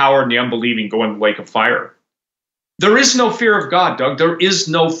fearful, the coward, and the unbelieving go in the lake of fire. There is no fear of God, Doug. There is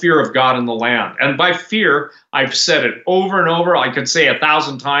no fear of God in the land. And by fear, I've said it over and over. I could say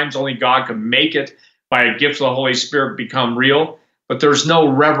 1,000 times, only God can make it by a gift of the Holy Spirit become real. But there's no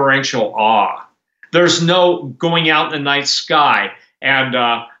reverential awe. There's no going out in the night sky and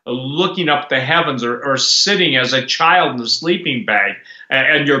looking up the heavens or sitting as a child in a sleeping bag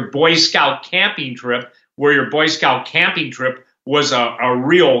and your Boy Scout camping trip, where your Boy Scout camping trip was a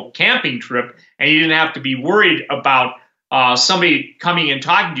real camping trip, and you didn't have to be worried about somebody coming and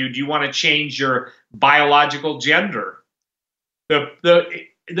talking to you. Do you want to change your biological gender?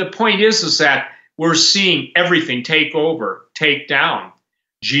 The point is that we're seeing everything take over, take down.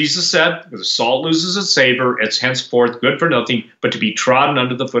 Jesus said, the salt loses its savor, it's henceforth good for nothing but to be trodden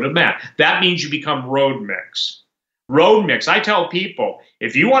under the foot of man. That means you become road mix. Road mix. I tell people,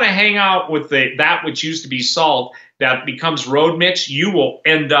 if you want to hang out with that which used to be salt that becomes road mix, you will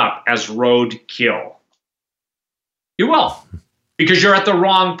end up as road kill. You will, because you're at the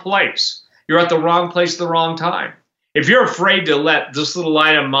wrong place. You're at the wrong place at the wrong time. If you're afraid to let this little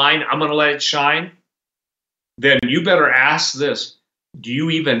light of mine, I'm going to let it shine, then you better ask this. Do you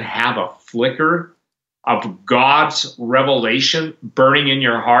even have a flicker of God's revelation burning in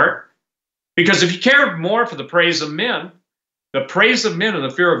your heart? Because if you care more for the praise of men and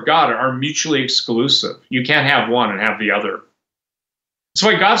the fear of God are mutually exclusive. You can't have one and have the other. That's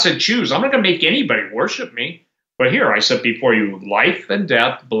why God said, choose. I'm not going to make anybody worship me. But here I set before you life and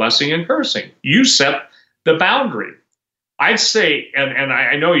death, blessing and cursing. You set the boundary. I'd say, and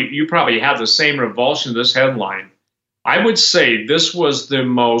I know you probably have the same revulsion to this headline, I would say this was the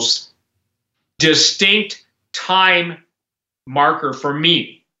most distinct time marker for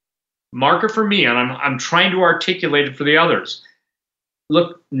me, and I'm trying to articulate it for the others.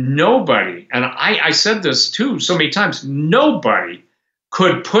 Look, nobody, and I said this too so many times, nobody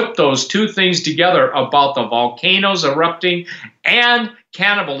could put those two things together about the volcanoes erupting and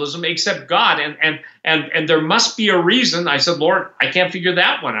cannibalism except God, and there must be a reason. I said, Lord, I can't figure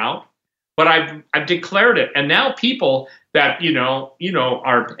that one out. but I've declared it. And now people that,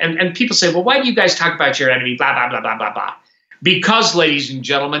 are, and people say, well, why do you guys talk about your enemy? Blah, blah, blah, blah, blah, blah. Because, ladies and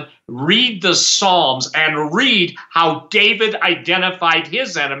gentlemen, read the Psalms and read how David identified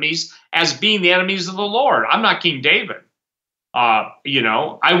his enemies as being the enemies of the Lord. I'm not King David.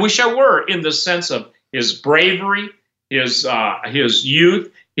 I wish I were, in the sense of his bravery, his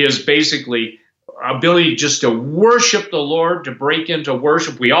youth, his basically ability just to worship the Lord, to break into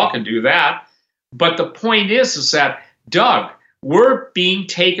worship. We all can do that. But the point is that, Doug, we're being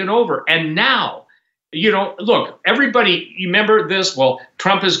taken over. And now, look, everybody, you remember this? Well,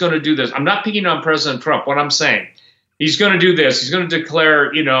 Trump is going to do this. I'm not picking on President Trump. What I'm saying, he's going to do this. He's going to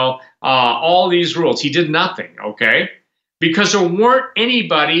declare, all these rules. He did nothing, okay? Because there weren't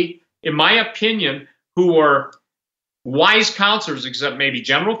anybody, in my opinion, who were wise counselors, except maybe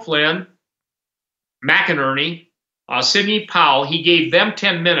General Flynn, McInerney, Sidney Powell. He gave them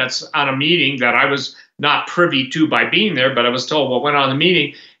 10 minutes on a meeting that I was not privy to by being there, but I was told what went on in the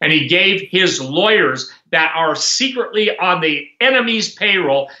meeting. And he gave his lawyers that are secretly on the enemy's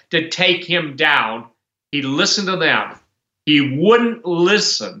payroll to take him down. He listened to them. He wouldn't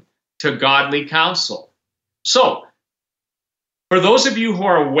listen to godly counsel. So, for those of you who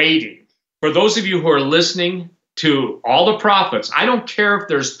are waiting, for those of you who are listening to all the prophets, I don't care if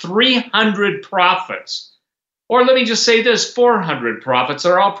there's 300 prophets, or let me just say this, 400 prophets,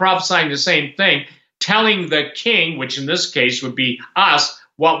 they're all prophesying the same thing, telling the king, which in this case would be us,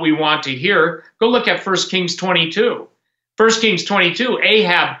 what we want to hear. Go look at 1 Kings 22. 1 Kings 22,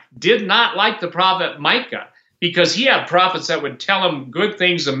 Ahab did not like the prophet Micah because he had prophets that would tell him good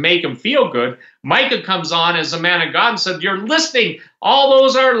things and make him feel good. Micah comes on as a man of God and said, you're listening. All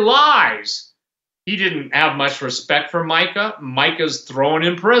those are lies. He didn't have much respect for Micah. Micah's thrown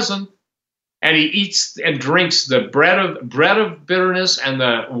in prison, and he eats and drinks the bread of bitterness and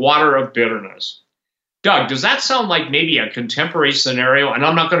the water of bitterness. Doug, does that sound like maybe a contemporary scenario? And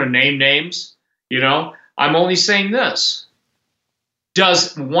I'm not going to name names, I'm only saying this.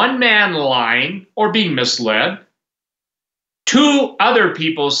 Does one man lying or being misled, two other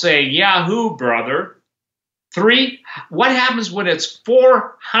people say, Yahoo, brother, three, what happens when it's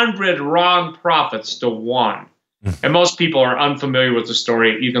 400 wrong prophets to one? And most people are unfamiliar with the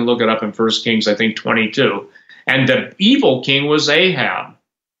story. You can look it up in 1 Kings, I think, 22. And the evil king was Ahab.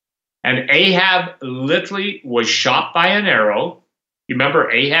 And Ahab literally was shot by an arrow. You remember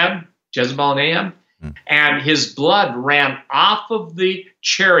Ahab, Jezebel and Ahab? And his blood ran off of the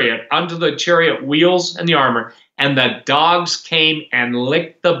chariot, onto the chariot wheels and the armor, and the dogs came and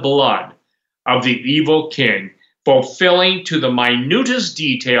licked the blood of the evil king, fulfilling to the minutest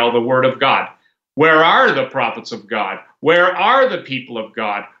detail the word of God. Where are the prophets of God? Where are the people of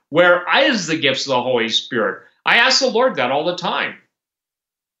God? Where is the gifts of the Holy Spirit? I ask the Lord that all the time.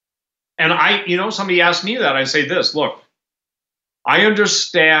 And somebody asked me that. I say this, look, I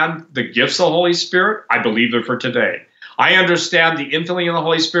understand the gifts of the Holy Spirit. I believe they're for today. I understand the infilling of the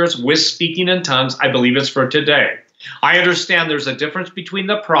Holy Spirit with speaking in tongues. I believe it's for today. I understand there's a difference between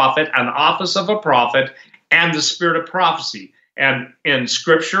the prophet, an office of a prophet, and the spirit of prophecy. And in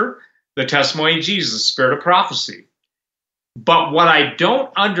Scripture, the testimony of Jesus, spirit of prophecy. But what I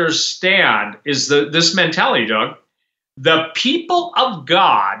don't understand is this mentality, Doug. The people of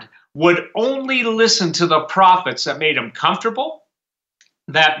God would only listen to the prophets that made them comfortable,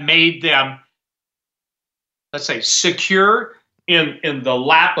 that made them, let's say, secure in the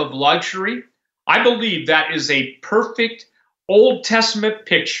lap of luxury. I believe that is a perfect Old Testament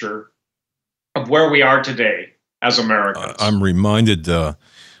picture of where we are today as Americans. I'm reminded,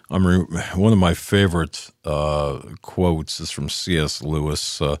 one of my favorite quotes is from C.S.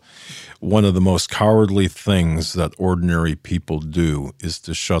 Lewis. One of the most cowardly things that ordinary people do is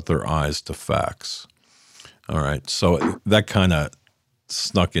to shut their eyes to facts. All right, so that kind of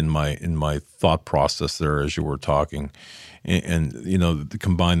snuck in my thought process there as you were talking, and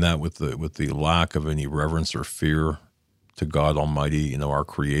combine that with the lack of any reverence or fear to God Almighty, our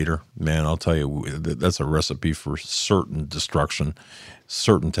Creator. Man, I'll tell you, that's a recipe for certain destruction,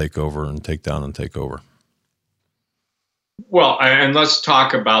 certain takeover and takedown and takeover. Well, and let's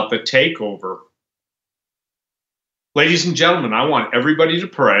talk about the takeover. Ladies and gentlemen, I want everybody to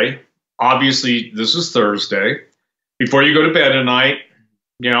pray. Obviously, this is Thursday. Before you go to bed tonight,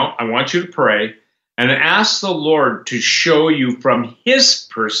 I want you to pray and ask the Lord to show you from His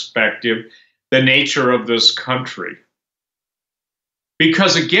perspective the nature of this country.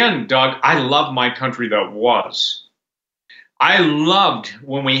 Because again, Doug, I love my country that was. I loved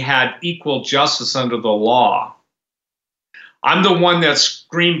when we had equal justice under the law. I'm the one that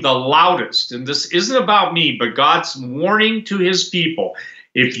screamed the loudest, and this isn't about me, but God's warning to His people.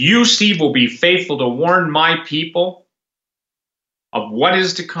 If you, Steve, will be faithful to warn my people of what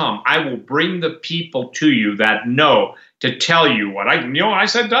is to come, I will bring the people to you that know to tell you what I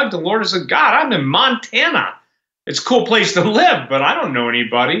said, Doug, the Lord is a God. I'm in Montana. It's a cool place to live, but I don't know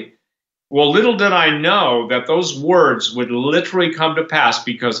anybody. Well, little did I know that those words would literally come to pass,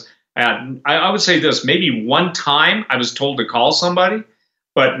 because I would say this, maybe one time I was told to call somebody,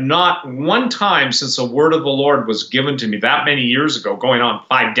 but not one time since the word of the Lord was given to me that many years ago, going on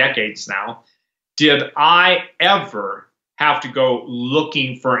 5 decades now, did I ever have to go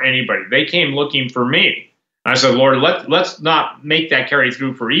looking for anybody. They came looking for me. And I said, Lord, let's not make that carry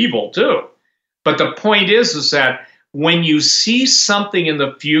through for evil too. But the point is that when you see something in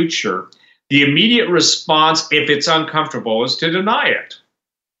the future, the immediate response, if it's uncomfortable, is to deny it.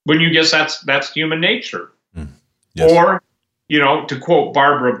 Wouldn't you guess that's human nature? Yes. Or, to quote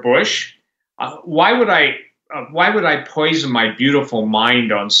Barbara Bush, why would I poison my beautiful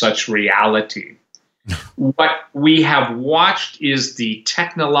mind on such reality? What we have watched is the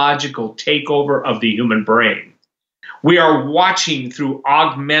technological takeover of the human brain. We are watching through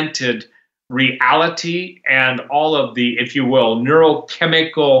augmented reality and all of the, if you will,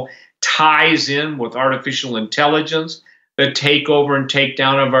 neurochemical ties in with artificial intelligence, the takeover and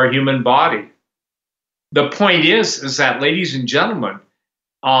takedown of our human body. The point is that, ladies and gentlemen,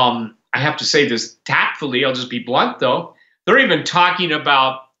 I have to say this tactfully, I'll just be blunt though, they're even talking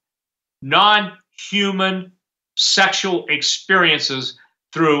about non-human sexual experiences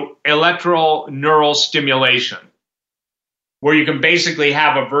through electrical neural stimulation, where you can basically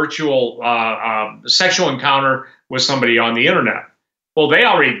have a virtual sexual encounter with somebody on the internet. Well, they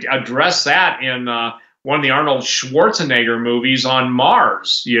already addressed that in one of the Arnold Schwarzenegger movies on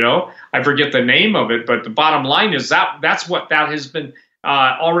Mars. I forget the name of it, but the bottom line is that's what that has been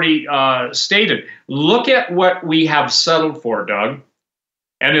already stated. Look at what we have settled for, Doug.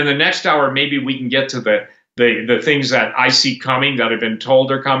 And in the next hour, maybe we can get to the things that I see coming, that have been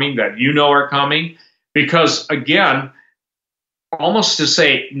told are coming, that are coming. Because again, almost to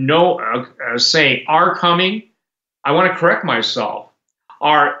say say are coming, I want to correct myself,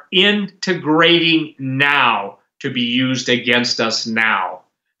 are integrating now to be used against us now.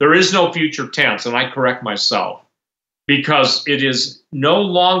 There is no future tense, and I correct myself, because it is no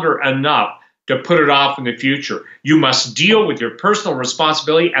longer enough to put it off in the future. You must deal with your personal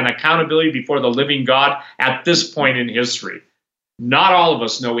responsibility and accountability before the living God at this point in history. Not all of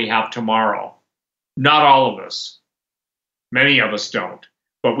us know we have tomorrow. Not all of us. Many of us don't.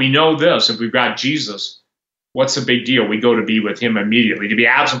 But we know this, if we've got Jesus, what's the big deal? We go to be with him immediately. To be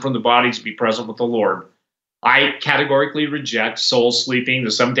absent from the body, to be present with the Lord. I categorically reject soul sleeping.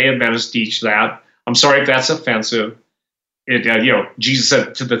 The Seventh-day Adventists teach that. I'm sorry if that's offensive. Jesus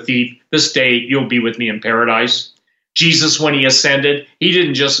said to the thief, this day you'll be with me in paradise. Jesus, when he ascended, he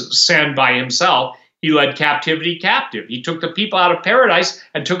didn't just ascend by himself. He led captivity captive. He took the people out of paradise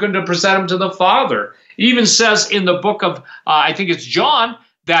and took them to present them to the Father. It even says in the book of, I think it's John,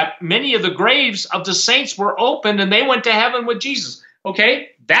 that many of the graves of the saints were opened and they went to heaven with Jesus. Okay,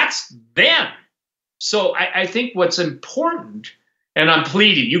 that's then. So I think what's important, and I'm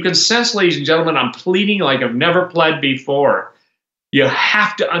pleading, you can sense, ladies and gentlemen, I'm pleading like I've never pled before. You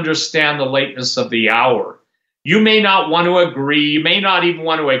have to understand the lateness of the hour. You may not want to agree, you may not even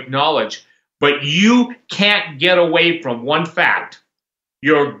want to acknowledge, but you can't get away from one fact.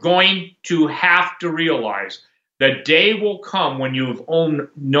 You're going to have to realize the day will come when you've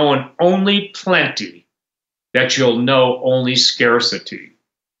known only plenty, that you'll know only scarcity.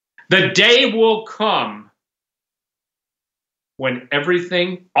 The day will come when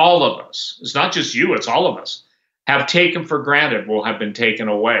everything, all of us, it's not just you, it's all of us, have taken for granted will have been taken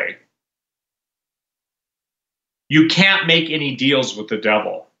away. You can't make any deals with the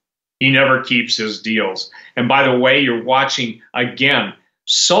devil. He never keeps his deals. And by the way, you're watching, again,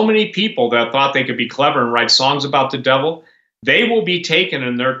 so many people that thought they could be clever and write songs about the devil, they will be taken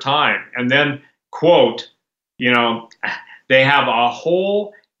in their time. And then, quote, they have a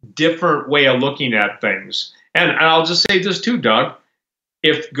whole different way of looking at things. And I'll just say this too, Doug.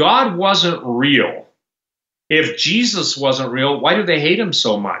 If God wasn't real, if Jesus wasn't real, why do they hate him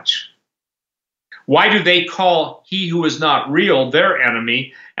so much? Why do they call he who is not real their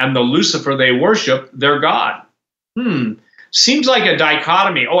enemy and the Lucifer they worship their God? Seems like a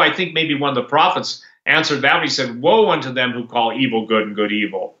dichotomy. Oh, I think maybe one of the prophets answered that. He said, woe unto them who call evil good and good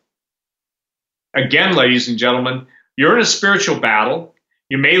evil. Again, ladies and gentlemen, you're in a spiritual battle.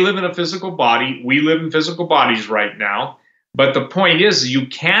 You may live in a physical body. We live in physical bodies right now. But the point is, you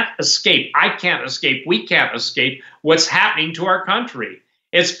can't escape. I can't escape. We can't escape what's happening to our country.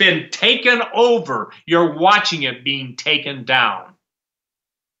 It's been taken over. You're watching it being taken down.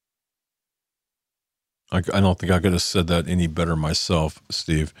 I don't think I could have said that any better myself,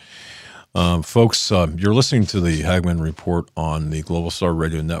 Steve. Folks, you're listening to the Hagmann Report on the Global Star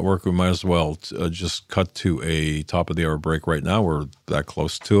Radio Network. We might as well just cut to a top-of-the-hour break right now. We're that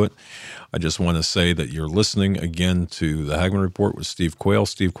close to it. I just want to say that you're listening again to the Hagmann Report with Steve Quayle,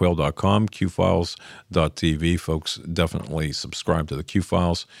 stevequayle.com, qfiles.tv. Folks, definitely subscribe to the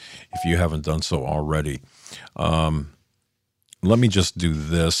Q-Files if you haven't done so already. Let me just do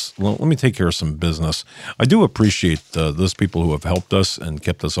this. Let me take care of some business. I do appreciate those people who have helped us and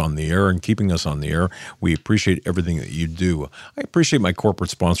kept us on the air and keeping us on the air. We appreciate everything that you do. I appreciate my corporate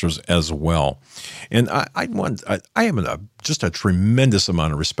sponsors as well. And I have just a tremendous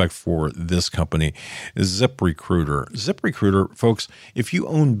amount of respect for this company, ZipRecruiter. ZipRecruiter, folks, if you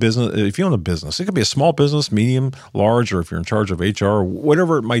own a business, it could be a small business, medium, large, or if you're in charge of HR,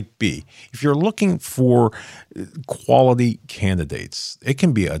 whatever it might be. If you're looking for quality candidates, it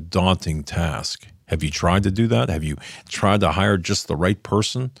can be a daunting task. Have you tried to do that? Have you tried to hire just the right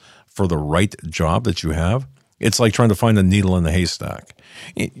person for the right job that you have? It's like trying to find a needle in the haystack.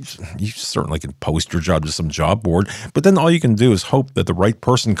 You certainly can post your job to some job board, but then all you can do is hope that the right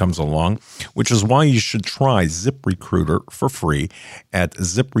person comes along, which is why you should try ZipRecruiter for free at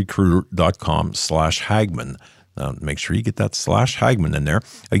ziprecruiter.com/Hagmann. Make sure you get that /Hagmann in there.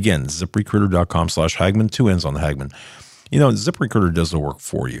 Again, ziprecruiter.com/Hagmann, 2 N's on the Hagmann. You know, ZipRecruiter does the work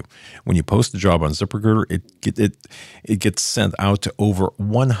for you. When you post a job on ZipRecruiter, it gets sent out to over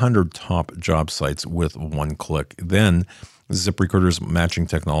 100 top job sites with one click. Then ZipRecruiter's matching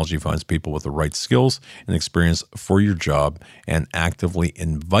technology finds people with the right skills and experience for your job and actively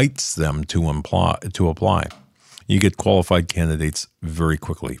invites them to apply. You get qualified candidates very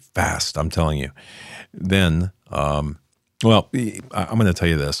quickly, fast, I'm telling you. Then, I'm going to tell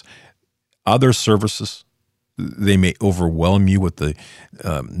you this. Other services, they may overwhelm you with the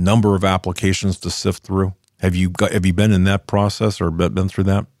number of applications to sift through. Have you been in that process or been through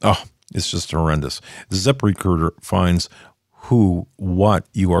that? Oh, it's just horrendous. ZipRecruiter finds what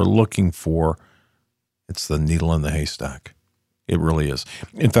you are looking for. It's the needle in the haystack. It really is.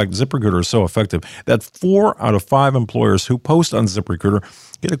 In fact, ZipRecruiter is so effective that 4 out of 5 employers who post on ZipRecruiter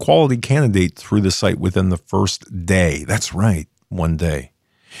get a quality candidate through the site within the first day. That's right, 1 day.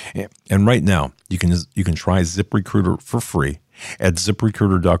 And right now, you can try ZipRecruiter for free at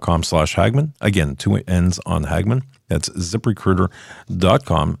ziprecruiter.com/Hagmann. Again, 2 N's on Hagmann. That's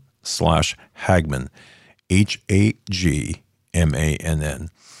ziprecruiter.com/Hagmann. HAGMANN.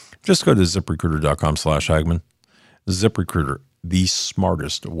 Just go to ziprecruiter.com/Hagmann. ZipRecruiter, the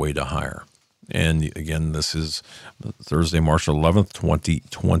smartest way to hire. And again, this is Thursday, March 11th,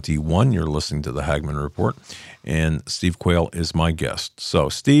 2021. You're listening to the Hagmann Report, and Steve Quayle is my guest. So,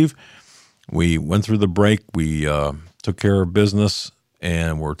 Steve, we went through the break. We took care of business,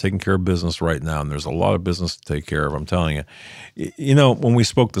 and we're taking care of business right now, and there's a lot of business to take care of, I'm telling you. You know, when we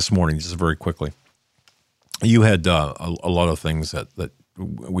spoke this morning, just very quickly, you had a lot of things that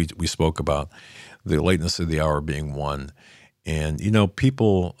we spoke about, the lateness of the hour being one. And, you know,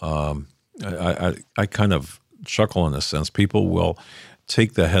 people... I kind of chuckle in a sense. People will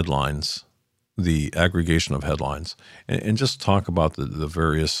take the headlines, the aggregation of headlines, and just talk about the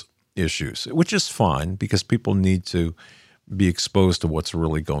various issues, which is fine because people need to be exposed to what's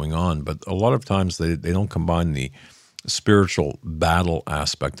really going on. But a lot of times they don't combine the spiritual battle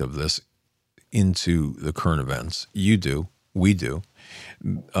aspect of this into the current events. You do, we do.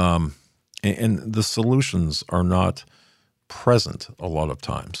 And the solutions are not present a lot of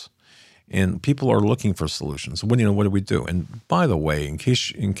times. And people are looking for solutions. What do we do? And by the way, in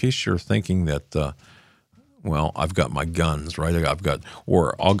case you're thinking that, I've got my guns, right? I'll get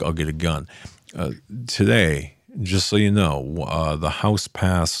a gun. Today, just so you know, the House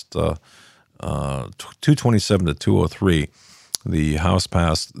passed 227 to 203. The House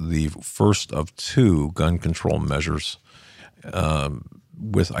passed the first of 2 gun control measures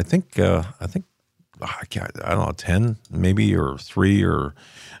with I don't know, 10 maybe, or 3, or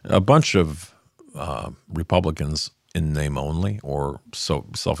a bunch of Republicans in name only, or so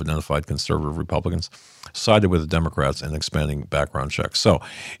self-identified conservative Republicans, sided with the Democrats in expanding background checks. So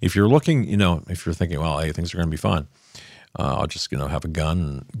if you're looking, if you're thinking, well, hey, things are going to be fine, I'll just, have a gun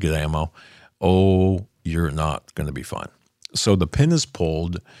and get ammo. Oh, you're not going to be fine. So the pin is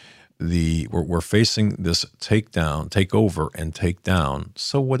pulled. We're facing this takeover and takedown.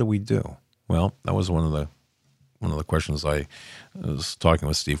 So what do we do? Well, that was one of the questions I was talking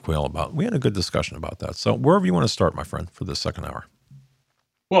with Steve Quayle about. We had a good discussion about that. So wherever you want to start, my friend, for this second hour.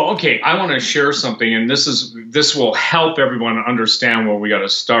 Well, okay, I want to share something, and this will help everyone understand where we got to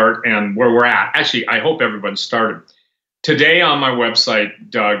start and where we're at. Actually, I hope everyone started. Today on my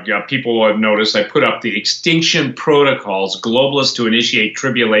website, Doug, people will have noticed I put up the Extinction Protocols Globalists to Initiate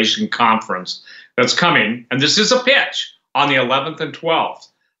Tribulation Conference that's coming. And this is a pitch on the 11th and 12th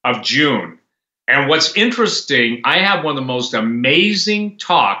of June. And what's interesting, I have one of the most amazing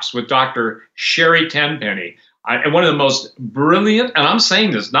talks with Dr. Sherry Tenpenny, and one of the most brilliant, and I'm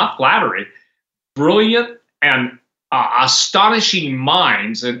saying this, not flattery, brilliant and astonishing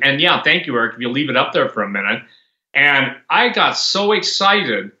minds. And yeah, thank you, Eric, if you leave it up there for a minute. And I got so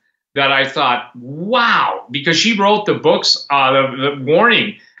excited that I thought, wow, because she wrote the books, the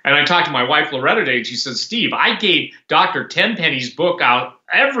warning. And I talked to my wife, Loretta, today, and she said, Steve, I gave Dr. Tenpenny's book out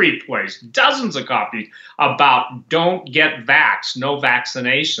every place, dozens of copies, about don't get vaxxed, no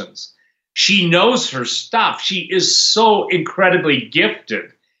vaccinations. She knows her stuff. She is so incredibly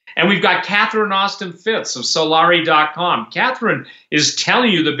gifted. And we've got Catherine Austin Fitts of Solari.com. Catherine is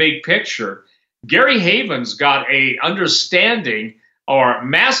telling you the big picture. Gary Haven's got a understanding, or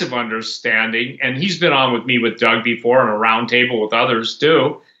massive understanding, and he's been on with me with Doug before on a round table with others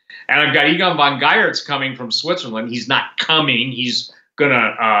too. And I've got Egon von Geiertz coming from Switzerland. He's not coming. He's going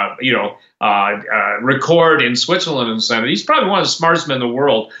to, record in Switzerland and Senate. He's probably one of the smartest men in the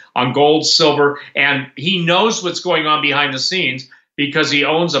world on gold, silver, and he knows what's going on behind the scenes because he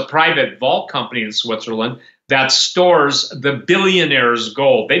owns a private vault company in Switzerland that stores the billionaires'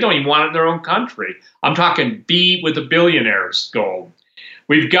 gold. They don't even want it in their own country. I'm talking B with the billionaires' gold.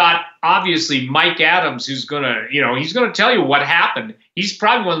 We've got, obviously, Mike Adams, who's going to, he's going to tell you what happened. He's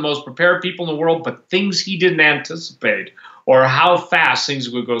probably one of the most prepared people in the world, but things he didn't anticipate or how fast things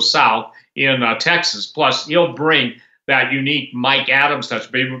would go south in Texas. Plus, he'll bring that unique Mike Adams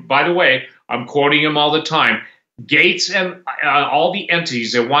touch. By the way, I'm quoting him all the time. Gates and all the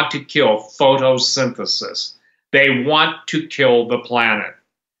entities that want to kill photosynthesis. They want to kill the planet.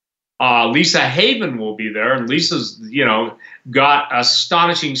 Lisa Haven will be there, and Lisa's, got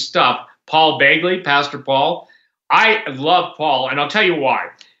astonishing stuff. Paul Begley, Pastor Paul. I love Paul, and I'll tell you why.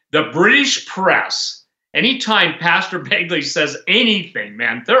 The British press, anytime Pastor Begley says anything,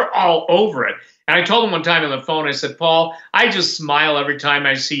 man, they're all over it. And I told him one time on the phone, I said, Paul, I just smile every time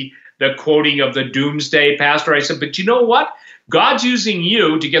I see the quoting of the Doomsday Pastor. I said, but you know what? God's using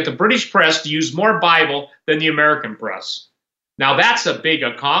you to get the British press to use more Bible than the American press. Now, that's a big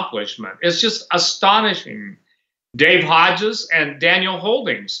accomplishment. It's just astonishing. Dave Hodges and Daniel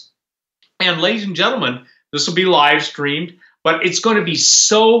Holdings. And ladies and gentlemen, this will be live streamed, but it's going to be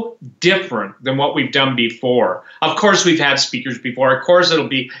so different than what we've done before. Of course, we've had speakers before. Of course, it'll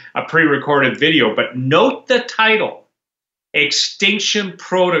be a pre-recorded video, but note the title. Extinction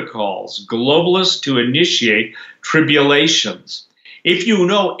Protocols, Globalists to Initiate Tribulations. If you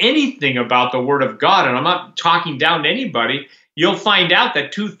know anything about the Word of God, and I'm not talking down to anybody, you'll find out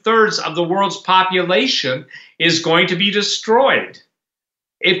that 2/3 of the world's population is going to be destroyed.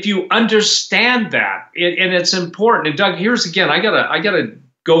 If you understand that, and it's important. And Doug, here's again, I gotta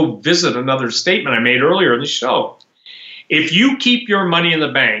go visit another statement I made earlier in the show. If you keep your money in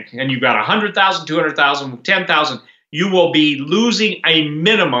the bank and you've got 100,000, 200,000, 10,000, you will be losing a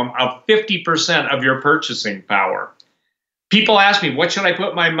minimum of 50% of your purchasing power. People ask me, what should I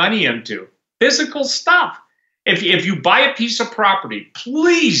put my money into? Physical stuff. If you buy a piece of property,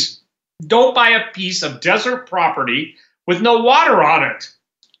 please don't buy a piece of desert property with no water on it.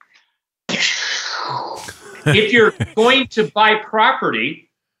 If you're going to buy property,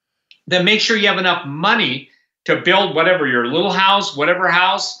 then make sure you have enough money to build whatever, your little house, whatever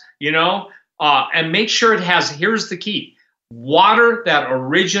house, and make sure it has, here's the key, water that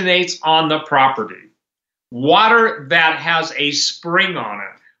originates on the property, water that has a spring on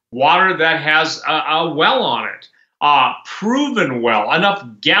it, water that has a well on it, proven well, enough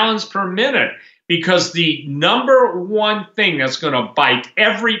gallons per minute, because the number one thing that's going to bite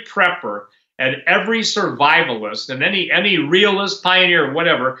every prepper and every survivalist and any realist, pioneer,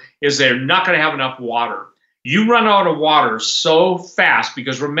 whatever, is they're not going to have enough water. You run out of water so fast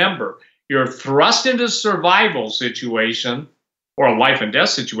because remember, you're thrust into a survival situation or a life and death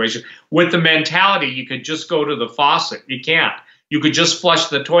situation with the mentality you could just go to the faucet. You can't. You could just flush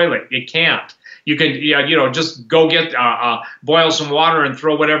the toilet. You can't. You can, just go get, boil some water and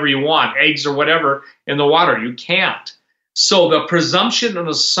throw whatever you want, eggs or whatever, in the water. You can't. So the presumption and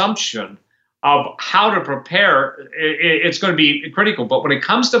assumption of how to prepare, it's going to be critical. But when it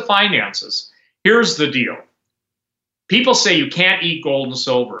comes to finances, here's the deal. People say you can't eat gold and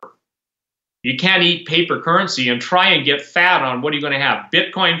silver. You can't eat paper currency and try and get fat on what are you going to have?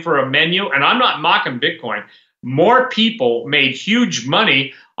 Bitcoin for a menu? And I'm not mocking Bitcoin. More people made huge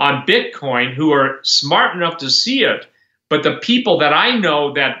money on Bitcoin who are smart enough to see it. But the people that I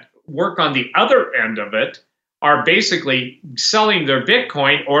know that work on the other end of it are basically selling their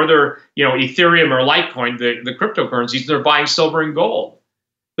Bitcoin or their, Ethereum or Litecoin, the cryptocurrencies. They're buying silver and gold.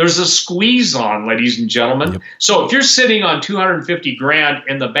 There's a squeeze on, ladies and gentlemen. Yep. So if you're sitting on 250 grand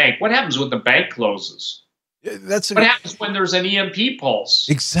in the bank, what happens when the bank closes? What happens when there's an EMP pulse?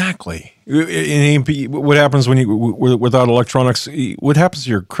 Exactly. In EMP, what happens when without electronics? What happens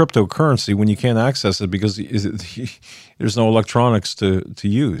to your cryptocurrency when you can't access it because there's no electronics to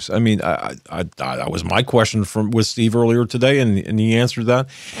use? I mean, that was my question with Steve earlier today, and he answered that.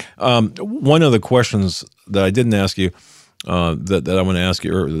 One of the questions that I didn't ask you that I want to ask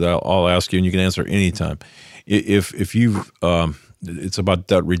you, or that I'll ask you, and you can answer anytime. If you've it's about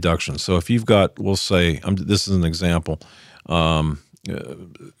debt reduction. So if you've got, we'll say, this is an example,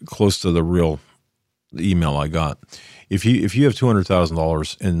 close to the real email I got. If you have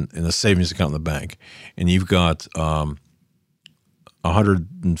 $200,000 in a savings account in the bank, and you've got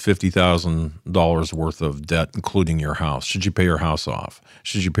 $150,000 worth of debt, including your house, should you pay your house off?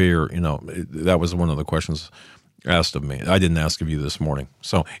 Should you pay your, that was one of the questions asked of me. I didn't ask of you this morning.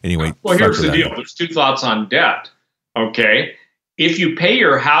 So anyway. Well, here's the deal. There's two thoughts on debt. Okay. If you pay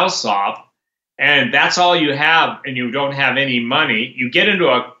your house off and that's all you have and you don't have any money, you get into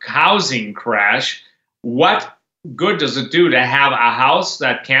a housing crash. What good does it do to have a house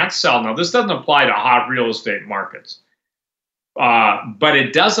that can't sell? Now, this doesn't apply to hot real estate markets, but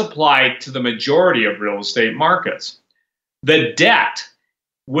it does apply to the majority of real estate markets. The debt,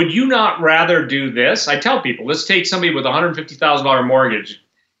 would you not rather do this? I tell people, let's take somebody with a $150,000 mortgage,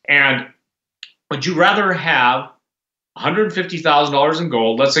 and would you rather have $150,000 in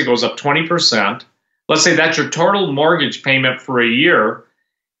gold, let's say it goes up 20%, let's say that's your total mortgage payment for a year.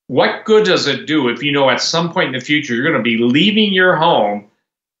 What good does it do if you know at some point in the future you're going to be leaving your home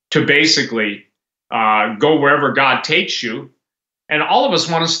to basically go wherever God takes you? And all of us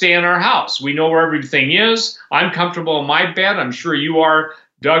want to stay in our house. We know where everything is. I'm comfortable in my bed. I'm sure you are,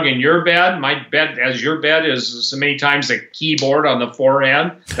 Doug, in your bed. My bed, as your bed, is so many times a keyboard on the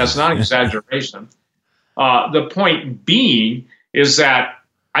forehead. That's not exaggeration. The point being is that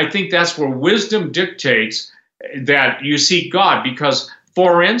I think that's where wisdom dictates that you seek God. Because,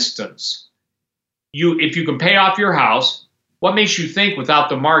 for instance, if you can pay off your house, what makes you think without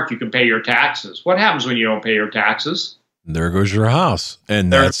the mark you can pay your taxes? What happens when you don't pay your taxes? There goes your house.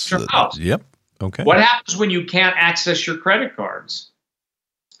 And that's your house. Yep. Okay. What happens when you can't access your credit cards?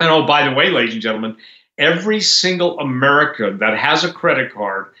 And oh, by the way, ladies and gentlemen, every single American that has a credit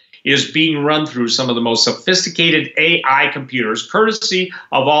card is being run through some of the most sophisticated AI computers, courtesy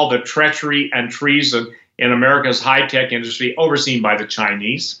of all the treachery and treason in America's high-tech industry, overseen by the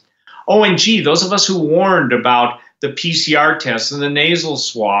Chinese. Oh, and gee, those of us who warned about the PCR tests and the nasal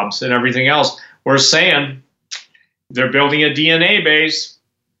swabs and everything else, we're saying they're building a DNA base.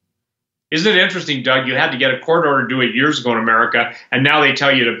 Isn't it interesting, Doug? You had to get a court order to do it years ago in America, and now they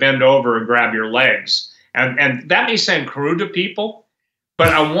tell you to bend over and grab your legs. And that may sound crude to people,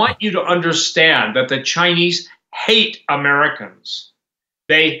 but I want you to understand that the Chinese hate Americans.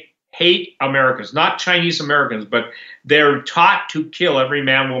 They hate Americans, not Chinese Americans, but they're taught to kill every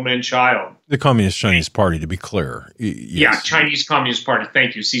man, woman, and child. The Communist Chinese Party, to be clear. Yes. Yeah, Chinese Communist Party.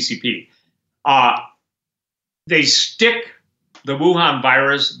 Thank you, CCP. They stick the Wuhan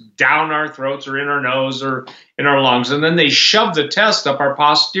virus down our throats or in our nose or in our lungs, and then they shove the test up our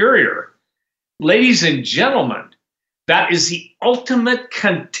posterior. Ladies and gentlemen, that is the ultimate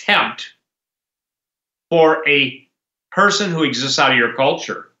contempt for a person who exists out of your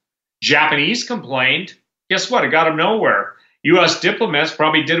culture. Japanese complained. Guess what? It got them nowhere. U.S. diplomats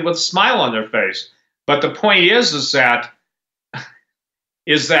probably did it with a smile on their face. But the point is that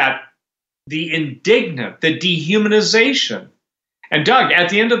the indignant, the dehumanization. And Doug, at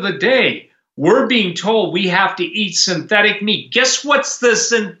the end of the day, we're being told we have to eat synthetic meat. Guess what's the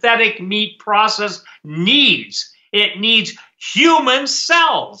synthetic meat process needs? It needs human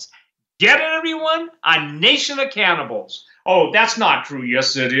cells. Get it, everyone? A nation of cannibals. Oh, that's not true.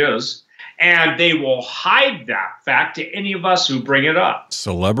 Yes, it is. And they will hide that fact to any of us who bring it up.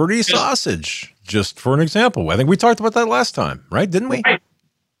 Celebrity sausage, just for an example. I think we talked about that last time, right? Didn't we? Right.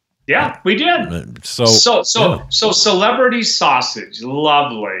 Yeah, we did. So celebrity sausage,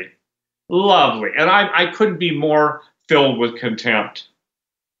 lovely, lovely. And I couldn't be more filled with contempt.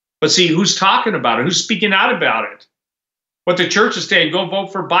 But see, who's talking about it? Who's speaking out about it? What the church is saying, go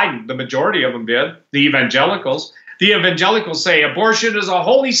vote for Biden. The majority of them did. The evangelicals. The evangelicals say abortion is a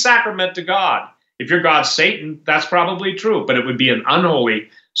holy sacrament to God. If you're God's Satan, that's probably true, but it would be an unholy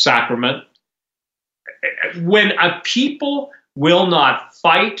sacrament. When a people will not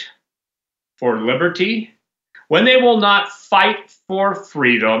fight for liberty, when they will not fight for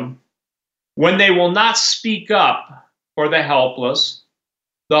freedom, when they will not speak up for the helpless,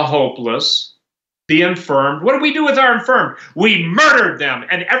 the hopeless, the infirmed. What do we do with our infirmed? We murdered them,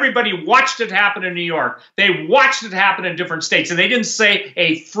 and everybody watched it happen in New York. They watched it happen in different states, and they didn't say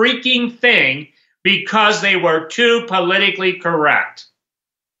a freaking thing because they were too politically correct.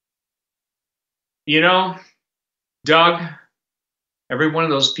 You know, Doug, every one of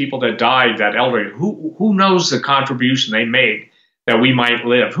those people that died, that elderly, who knows the contribution they made that we might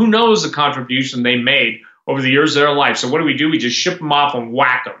live? Who knows the contribution they made over the years of their life? So what do? We just ship them off and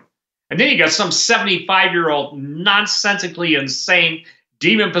whack them. And then you got some 75-year-old nonsensically insane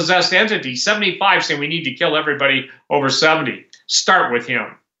demon-possessed entity, 75, saying we need to kill everybody over 70. Start with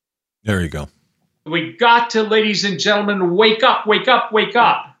him. There you go. We got to, ladies and gentlemen, wake up, wake up, wake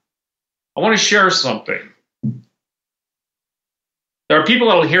up. I want to share something. There are people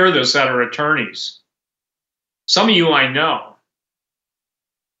that will hear this that are attorneys. Some of you I know.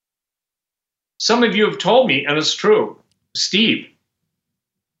 Some of you have told me, and it's true, Steve,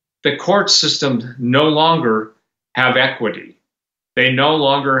 the court system no longer have equity. They no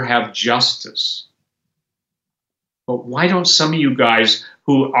longer have justice. But why don't some of you guys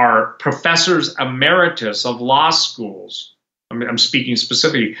who are professors emeritus of law schools, I'm speaking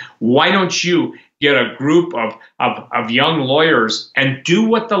specifically, why don't you get a group of young lawyers and do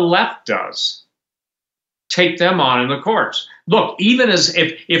what the left does? Take them on in the courts. Look, even as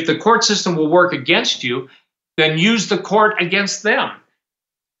if the court system will work against you, then use the court against them.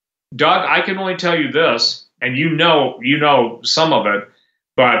 Doug, I can only tell you this, and you know some of it,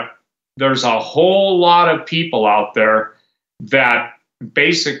 but there's a whole lot of people out there that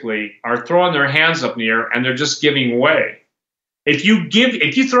basically are throwing their hands up in the air and they're just giving way. If you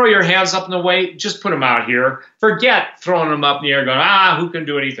throw your hands up in the way, just put them out here. Forget throwing them up in the air going, who can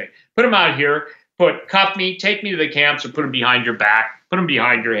do anything? Put them out here, cuff me, take me to the camps, or put them behind your back, put them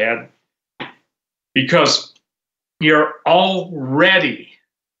behind your head. Because you're already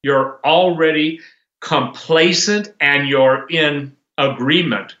complacent and you're in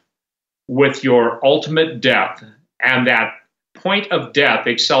agreement with your ultimate death. And that point of death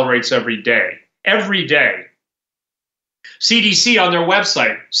accelerates every day. Every day. CDC on their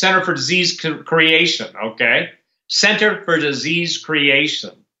website, Center for Disease Creation, okay? Center for Disease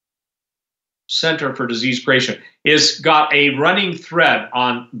Creation. Center for Disease Creation is got a running thread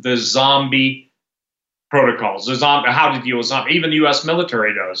on the zombie protocols, how to deal with zombies. Even the U.S.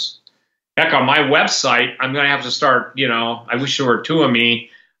 military does. Heck, on my website, I'm going to have to start, I wish there were two of me,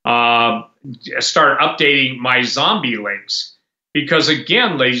 start updating my zombie links. Because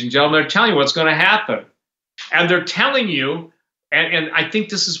again, ladies and gentlemen, they're telling you what's going to happen. And they're telling you, and I think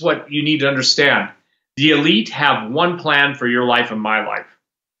this is what you need to understand, the elite have one plan for your life and my life.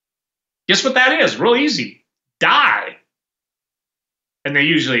 Guess what that is? Real easy. Die. And they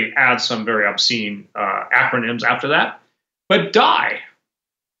usually add some very obscene acronyms after that. But die.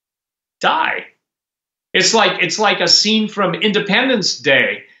 Die. It's like a scene from Independence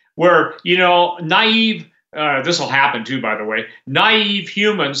Day where, naive, this will happen too, by the way, naive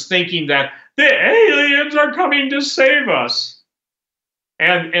humans thinking that the aliens are coming to save us.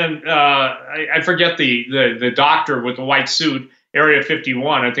 And I forget the doctor with the white suit, Area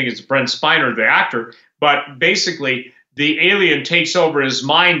 51, I think it's Brent Spiner, the actor, but basically the alien takes over his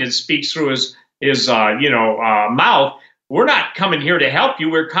mind and speaks through his mouth. We're not coming here to help you.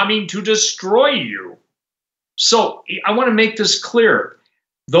 We're coming to destroy you. So I want to make this clear.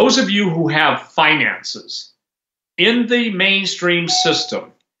 Those of you who have finances in the mainstream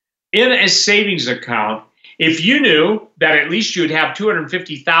system, in a savings account, if you knew that at least you'd have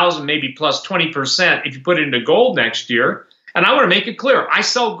 $250,000, maybe plus 20% if you put it into gold next year, and I want to make it clear, I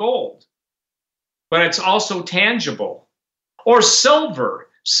sell gold, but it's also tangible. Or silver.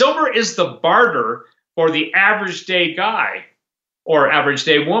 Silver is the barter for the average day guy or average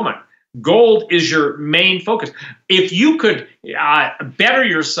day woman. Gold is your main focus. If you could better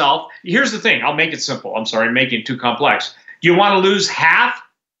yourself, here's the thing. I'll make it simple. I'm sorry, I'm making it too complex. Do you want to lose half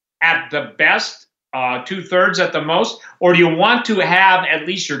at the best, 2/3 at the most? Or do you want to have at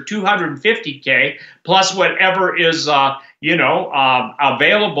least your 250K plus whatever is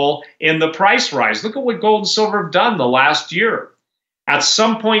available in the price rise? Look at what gold and silver have done the last year. At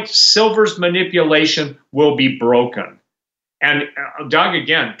some point, silver's manipulation will be broken. And Doug,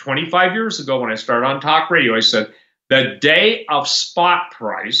 again, 25 years ago when I started on talk radio, I said, the day of spot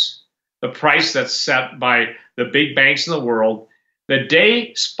price, the price that's set by the big banks in the world, the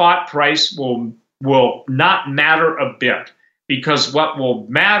day spot price will not matter a bit, because what will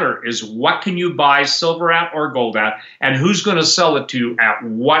matter is what can you buy silver at or gold at, and who's going to sell it to you at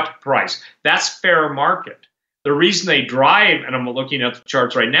what price. That's fair market. the reason they drive, and I'm looking at the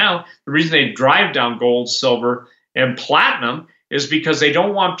charts right now, the reason they drive down gold, silver, and platinum is because they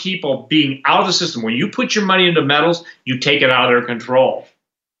don't want people being out of the system. When you put your money into metals, you take it out of their control.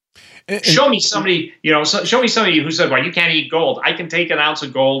 Show me somebody, show me somebody who said, well, you can't eat gold. I can take an ounce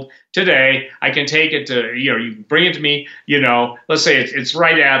of gold today. I can take it to, you bring it to me, let's say it's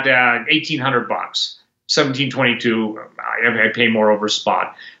right at $1,800, 1722. I pay more over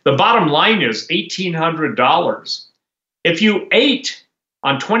spot. The bottom line is $1,800. If you ate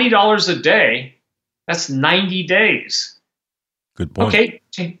on $20 a day, that's 90 days. Good point. Okay,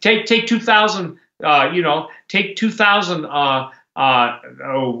 take 2,000, take 2,000,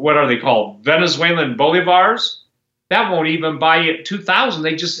 what are they called? Venezuelan bolivars? That won't even buy you 2,000.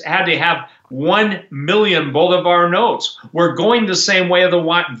 They just had to have 1 million bolivar notes. We're going the same way of the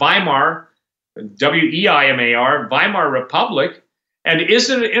Weimar, W-E-I-M-A-R, Weimar Republic. And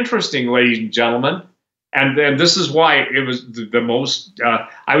isn't it interesting, ladies and gentlemen? And this is why it was the most,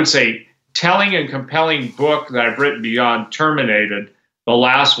 I would say, telling and compelling book that I've written beyond Terminated. The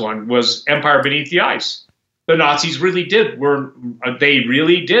last one was Empire Beneath the Ice. The Nazis really did win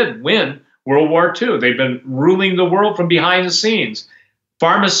World War II. They've been ruling the world from behind the scenes.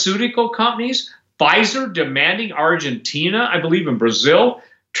 Pharmaceutical companies, Pfizer demanding Argentina, I believe in Brazil,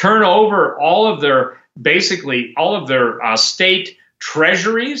 turn over all of their state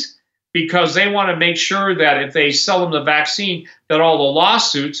treasuries because they want to make sure that if they sell them the vaccine, that all the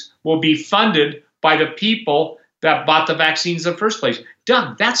lawsuits will be funded by the people that bought the vaccines in the first place.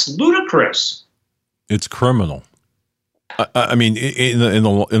 Doug, that's ludicrous. It's criminal. I mean, in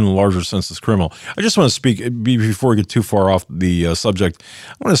the larger sense, it's criminal. I just want to speak before we get too far off the subject.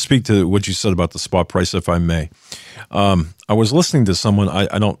 I want to speak to what you said about the spot price, if I may. I was listening to someone.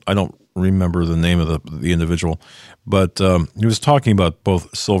 I don't remember the name of the individual, but he was talking about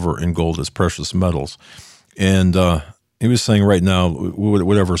both silver and gold as precious metals, and he was saying right now,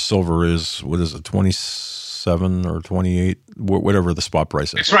 whatever silver is, what is it, 27 or 28, whatever the spot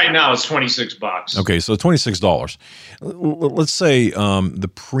price is. It's right now, it's $26. Okay, so $26. Let's say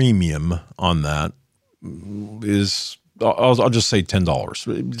the premium on that is, I'll just say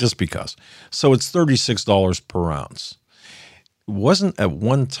 $10, just because. So it's $36 per ounce. Wasn't at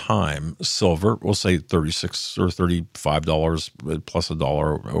one time silver, we'll say $36 or $35 plus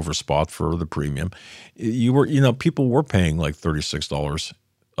 $1 over spot for the premium. People were paying like $36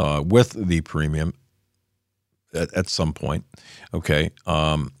 with the premium at some point, okay,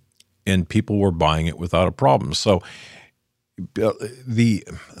 and people were buying it without a problem. So the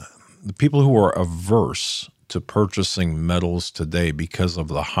people who are averse to purchasing metals today because of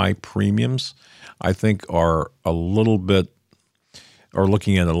the high premiums, I think are looking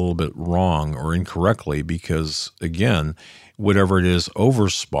at it a little bit wrong or incorrectly, because again, whatever it is over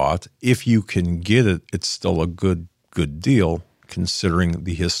spot, if you can get it, it's still a good deal considering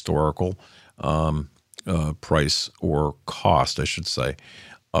the historical price or cost, I should say,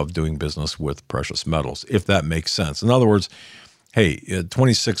 of doing business with precious metals, if that makes sense. In other words, hey,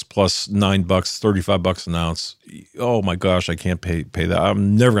 26 plus $9, $35 an ounce. Oh my gosh, I can't pay that.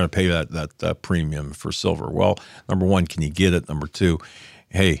 I'm never going to pay that premium for silver. Well, number one, can you get it? Number two,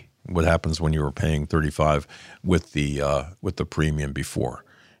 hey, what happens when you were paying 35 with the premium before?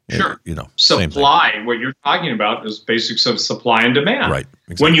 Sure. Supply. What you're talking about is basics of supply and demand. Right.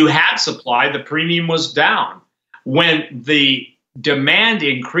 Exactly. When you had supply, the premium was down. When the demand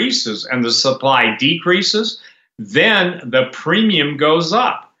increases and the supply decreases, then the premium goes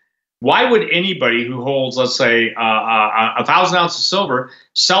up. Why would anybody who holds, let's say, 1,000 ounces of silver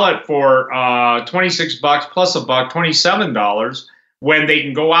sell it for $26 plus $1, $27, when they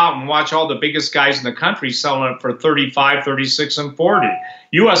can go out and watch all the biggest guys in the country selling it for 35, 36, and 40?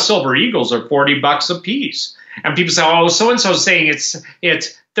 U.S. Silver Eagles are $40 a piece. And people say, oh, so-and-so is saying it's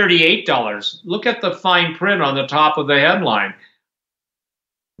 $38. Look at the fine print on the top of the headline.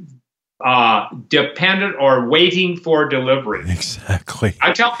 Dependent or waiting for delivery. Exactly.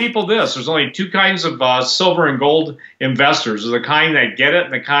 I tell people this: there's only two kinds of silver and gold investors. There's the kind that get it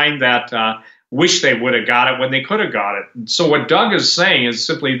and the kind that wish they would have got it when they could have got it. So what Doug is saying is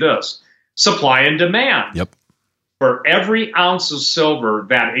simply this: supply and demand. Yep. For every ounce of silver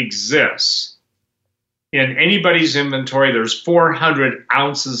that exists in anybody's inventory, there's 400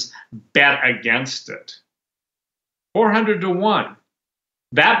 ounces bet against it. 400 to 1.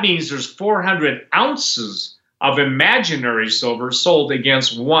 That means there's 400 ounces of imaginary silver sold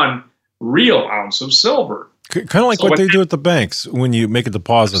against 1 real ounce of silver. Kind of like what they do at the banks. When you make a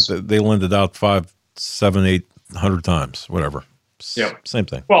deposit, they lend it out 5, 7, 800 times, whatever. Yep. Same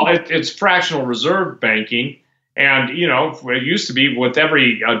thing. Well, it's fractional reserve banking. And, it used to be with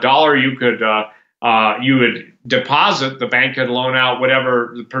every dollar you could you would deposit, the bank could loan out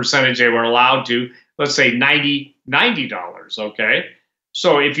whatever the percentage they were allowed to, let's say $90, okay?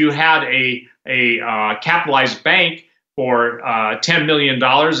 So if you had a capitalized bank for $10 million,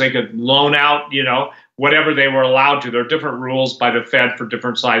 they could loan out, whatever they were allowed to. There are different rules by the Fed for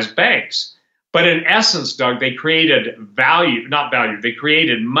different sized banks. But in essence, Doug, they created they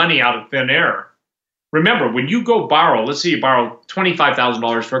created money out of thin air. Remember, when you go borrow, let's say you borrow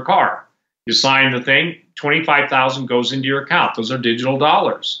 $25,000 for a car. You sign the thing, $25,000 goes into your account. Those are digital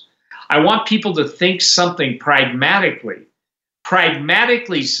dollars. I want people to think something pragmatically.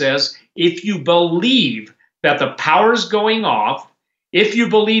 Pragmatically says, if you believe that the power is going off, if you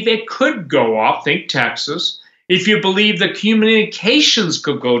believe it could go off, think Texas. If you believe the communications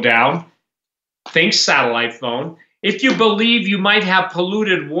could go down, think satellite phone. If you believe you might have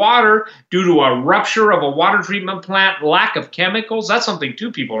polluted water due to a rupture of a water treatment plant, lack of chemicals, that's something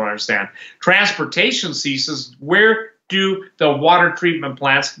too people don't understand. Transportation ceases. Where do the water treatment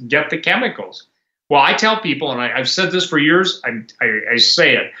plants get the chemicals? Well, I tell people, and I've said this for years, I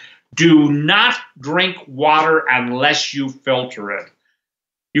say it, do not drink water unless you filter it.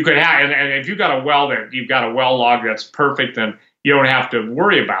 You could have, and if you've got a well log that's perfect, then you don't have to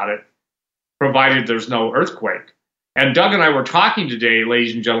worry about it, provided there's no earthquake. And Doug and I were talking today,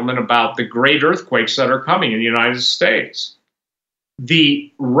 ladies and gentlemen, about the great earthquakes that are coming in the United States.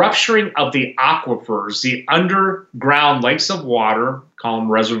 The rupturing of the aquifers, the underground lakes of water, call them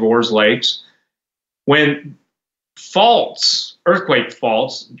reservoirs, lakes, when faults, earthquake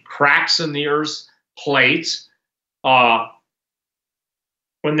faults, cracks in the Earth's plates,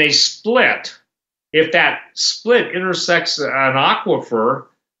 when they split, if that split intersects an aquifer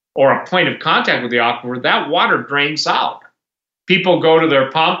or a point of contact with the aquifer, that water drains out. People go to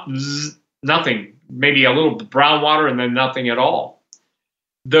their pump, nothing, maybe a little brown water and then nothing at all.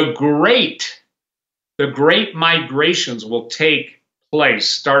 The great migrations will take place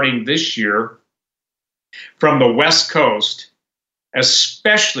starting this year from the West Coast,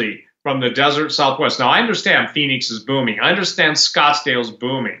 especially from the desert Southwest. Now, I understand Phoenix is booming. I understand Scottsdale's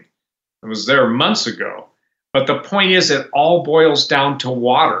booming. I was there months ago. But the point is, it all boils down to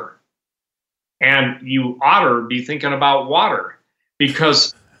water. And you ought to be thinking about water,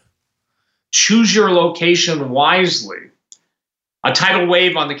 because choose your location wisely. A tidal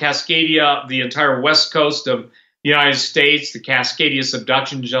wave on the Cascadia, the entire west coast of the United States, the Cascadia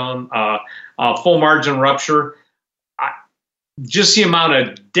subduction zone, full margin rupture, just the amount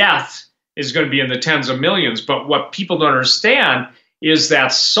of death is going to be in the tens of millions. But what people don't understand is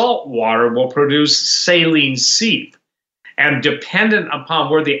that salt water will produce saline seep. And dependent upon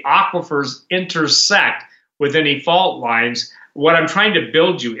where the aquifers intersect with any fault lines, what I'm trying to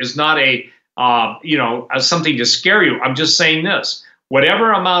build you is not something to scare you. I'm just saying this.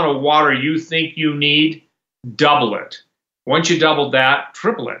 Whatever amount of water you think you need, double it. Once you double that,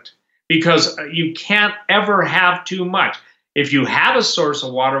 triple it. Because you can't ever have too much. If you have a source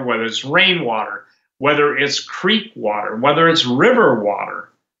of water, whether it's rainwater, whether it's creek water, whether it's river water,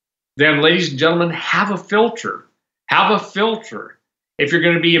 then, ladies and gentlemen, have a filter. Have a filter. If you're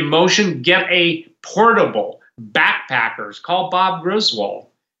going to be in motion, get a portable backpackers. Call Bob Griswold.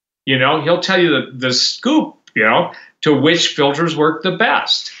 He'll tell you the scoop, to which filters work the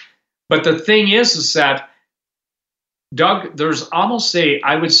best. But the thing is that, Doug, there's almost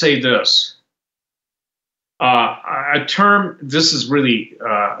I would say this. A term, this is really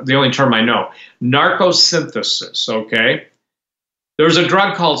the only term I know, narcosynthesis, okay? There's a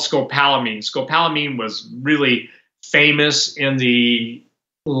drug called scopolamine. Scopolamine was really famous in the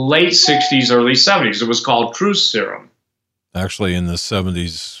late 60s, early 70s. It was called truth serum. Actually, in the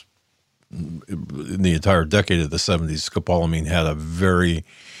 70s, in the entire decade of the 70s, scopolamine had a very...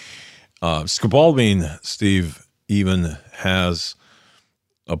 scopolamine, Steve, even has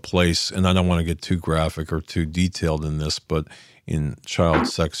a place, and I don't want to get too graphic or too detailed in this, but in child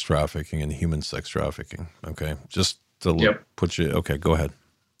sex trafficking and human sex trafficking, okay? Just to put you... Okay, go ahead.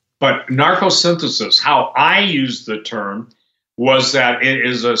 But narcosynthesis, how I use the term, was that it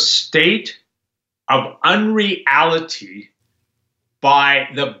is a state of unreality by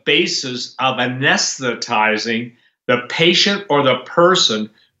the basis of anesthetizing the patient or the person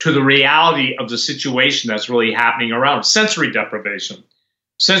to the reality of the situation that's really happening around. Sensory deprivation.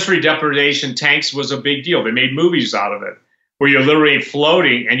 Sensory deprivation tanks was a big deal. They made movies out of it, where you're literally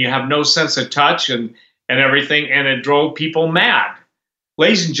floating and you have no sense of touch and everything, and it drove people mad.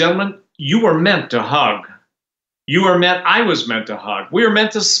 Ladies and gentlemen, you were meant to hug. I was meant to hug. We were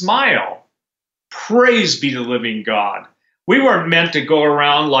meant to smile. Praise be to the living God. We weren't meant to go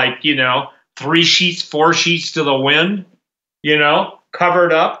around like, 3 sheets, 4 sheets to the wind,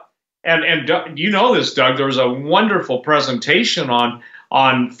 covered up. And you know this, Doug. There was a wonderful presentation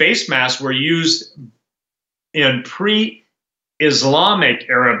on face masks were used in pre-Islamic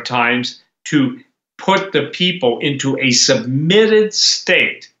Arab times to put the people into a submitted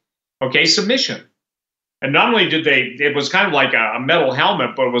state. Okay, submission. And not only did it was kind of like a metal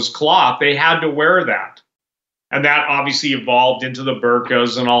helmet, but it was cloth. They had to wear that. And that obviously evolved into the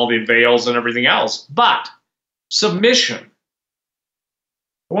burqas and all the veils and everything else. But submission.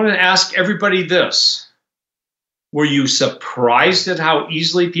 I want to ask everybody this. Were you surprised at how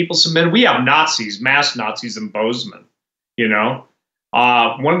easily people submitted? We have Nazis, mass Nazis in Bozeman, you know.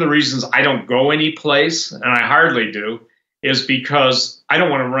 One of the reasons I don't go any place, and I hardly do, is because I don't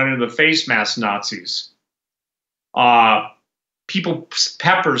want to run into the face mask Nazis. People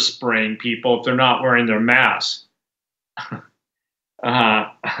pepper spraying people if they're not wearing their masks.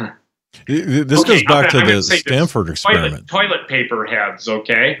 This goes back to the Stanford experiment. Toilet paper heads,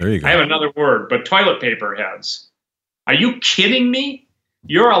 okay? There you go. I have another word, but toilet paper heads. Are you kidding me?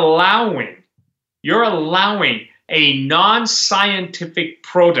 You're allowing a non-scientific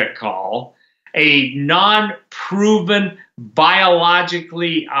protocol, a non-proven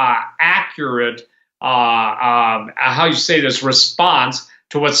biologically accurate how you say this, response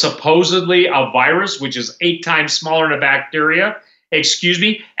to what's supposedly a virus, which is 8 times smaller than a bacteria, excuse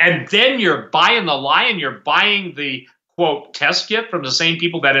me, and then you're buying the lie and you're buying the, quote, test kit from the same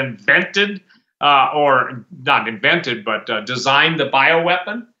people that invented, or not invented, but designed the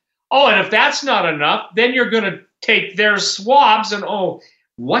bioweapon. Oh, and if that's not enough, then you're going to take their swabs and, oh,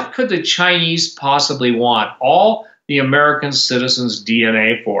 what could the Chinese possibly want all the American citizens'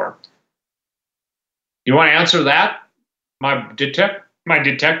 DNA for? You want to answer that, my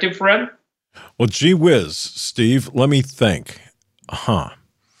detective friend? Well, gee whiz, Steve, let me think.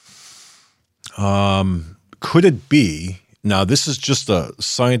 Could it be, now this is just a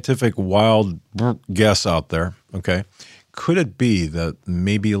scientific wild guess out there, okay? Could it be that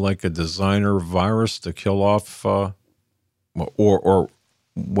maybe like a designer virus to kill off, or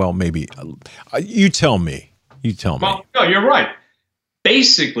maybe, you tell me. Well, no, you're right.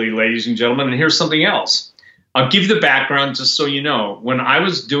 Basically, ladies and gentlemen, and here's something else. I'll give you the background just so you know. When I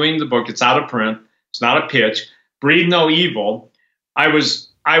was doing the book, it's out of print, it's not a pitch, Breathe No Evil, I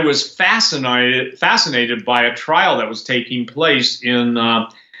was fascinated by a trial that was taking place in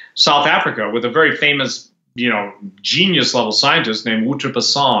South Africa with a very famous, genius level scientist named Wouter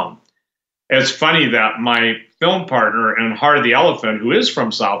Basson. It's funny that my film partner in Heart of the Elephant, who is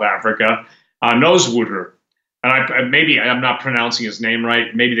from South Africa, knows Wouter. And maybe I'm not pronouncing his name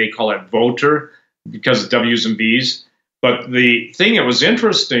right. Maybe they call it Voter because of W's and B's. But the thing that was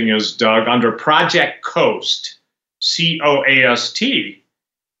interesting is, Doug, under Project Coast, COAST,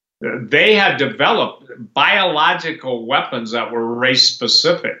 they had developed biological weapons that were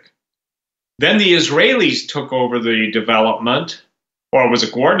race-specific. Then the Israelis took over the development, or it was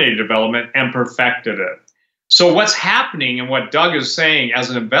a coordinated development, and perfected it. So what's happening, and what Doug is saying as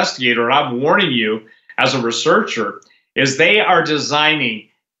an investigator, and I'm warning you as a researcher, is they are designing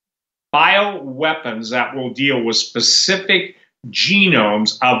bioweapons that will deal with specific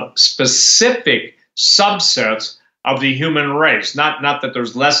genomes of specific subsets of the human race. Not that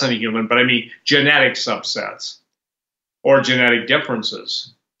there's less than a human, but I mean genetic subsets or genetic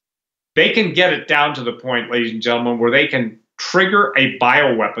differences. They can get it down to the point, ladies and gentlemen, where they can trigger a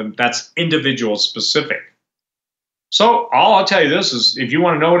bioweapon that's individual specific. So all I'll tell you this is, if you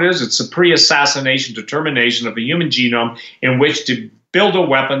want to know what it is, it's a pre-assassination determination of the human genome in which to build a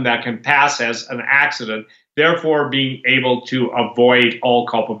weapon that can pass as an accident, therefore being able to avoid all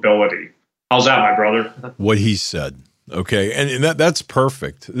culpability. How's that, my brother? What he said. Okay. And that's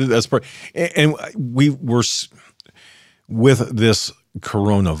perfect. That's perfect. And we were with this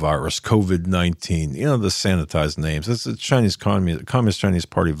coronavirus, COVID-19, the sanitized names. It's the Communist Chinese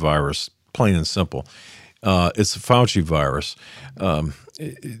Party virus, plain and simple. It's the Fauci virus.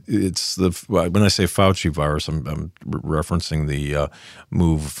 It's when I say Fauci virus, I'm referencing the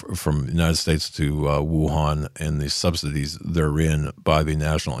move from the United States to Wuhan and the subsidies therein by the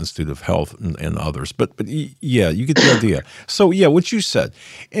National Institute of Health and others. But yeah, you get the idea. So yeah, what you said,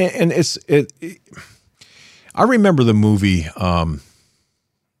 and I remember the movie.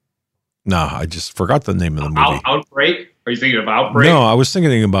 I just forgot the name of the movie. Outbreak. Are you thinking of Outbreak? No, I was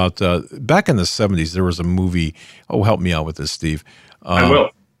thinking about back in the 70s, there was a movie. Oh, help me out with this, Steve. I will.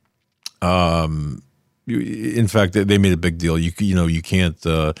 In fact, they made a big deal. You can't,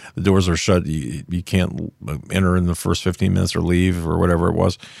 the doors are shut. You can't enter in the first 15 minutes or leave or whatever it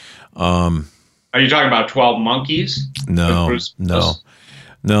was. Are you talking about 12 Monkeys? No.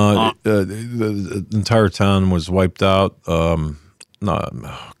 The entire town was wiped out. no,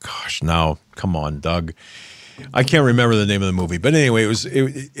 oh gosh, now come on, Doug. I can't remember the name of the movie, but anyway,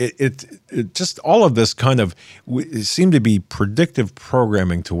 it just all of this kind of it seemed to be predictive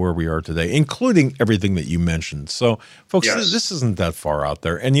programming to where we are today, including everything that you mentioned. So, folks, this isn't that far out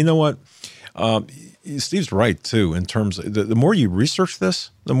there. And you know what? Steve's right too. In terms of the more you research this,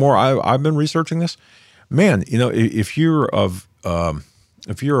 the more I've been researching this. Man, you know, if you're of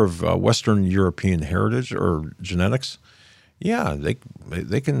Western European heritage or genetics, yeah,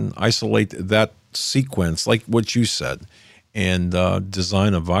 they can isolate that sequence, like what you said, and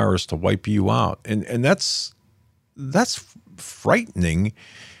design a virus to wipe you out, and that's frightening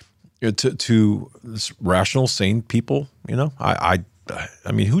to rational, sane people. You know, I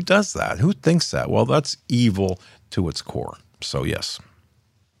mean, who does that? Who thinks that? Well, that's evil to its core. So yes,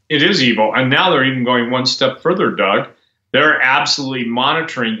 it is evil, and now they're even going one step further, Doug. They're absolutely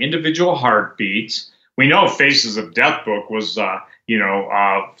monitoring individual heartbeats. We know Faces of Death book was,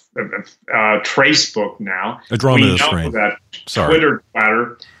 Trace book now. Andromeda we know strain. that Sorry. Twitter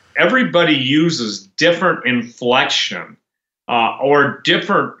chatter. Everybody uses different inflection or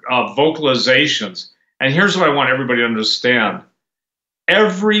different vocalizations. And here's what I want everybody to understand.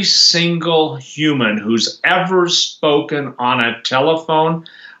 Every single human who's ever spoken on a telephone,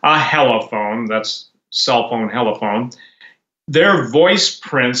 a heliphone, that's cell phone, heliphone, their voice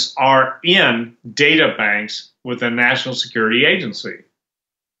prints are in data banks with the National Security Agency.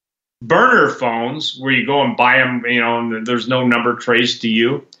 Burner phones, where you go and buy them, you know, and there's no number traced to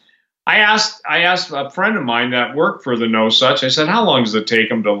you. I asked a friend of mine that worked for the No Such, I said, how long does it take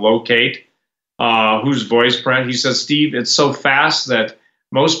them to locate whose voice print? He said, Steve, it's so fast that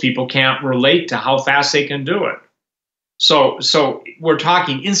most people can't relate to how fast they can do it. So we're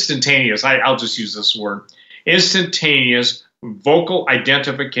talking instantaneous, I'll just use this word, instantaneous vocal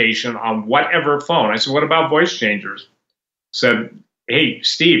identification on whatever phone. I said, what about voice changers? Said, hey,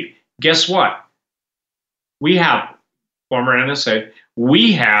 Steve, guess what? We have, former NSA,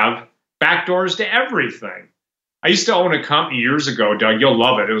 we have backdoors to everything. I used to own a company years ago, Doug, you'll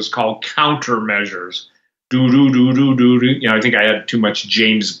love it. It was called Countermeasures. Do-do-do-do-do-do. You know, I think I had too much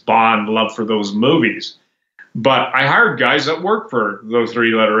James Bond love for those movies. But I hired guys that worked for those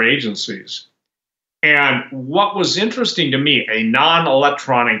three-letter agencies. And what was interesting to me, a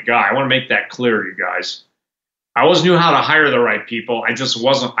non-electronic guy, I want to make that clear, you guys. I always knew how to hire the right people. I just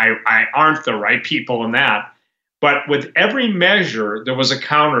wasn't, I aren't the right people in that. But with every measure, there was a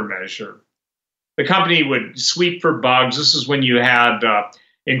countermeasure. The company would sweep for bugs. This is when you had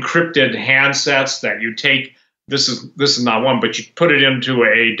encrypted handsets that you take, this is not one, but you put it into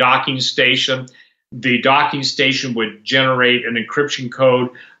a docking station. The docking station would generate an encryption code.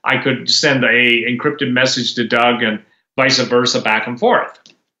 I could send a encrypted message to Doug and vice versa, back and forth.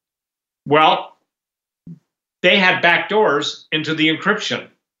 Well, they had backdoors into the encryption.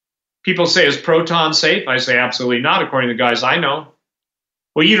 People say, is Proton safe? I say, absolutely not, according to the guys I know.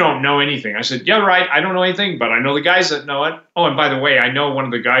 Well, you don't know anything. I said, yeah, right, I don't know anything, but I know the guys that know it. Oh, and by the way, I know one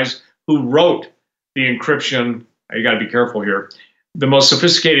of the guys who wrote the encryption. You got to be careful here. The most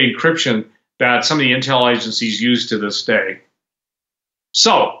sophisticated encryption that some of the intel agencies use to this day.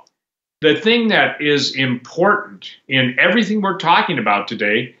 So the thing that is important in everything we're talking about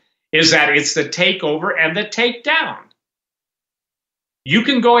today is that it's the takeover and the takedown. You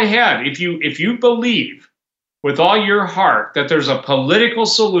can go ahead, if you believe with all your heart that there's a political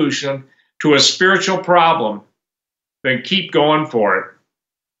solution to a spiritual problem, then keep going for it.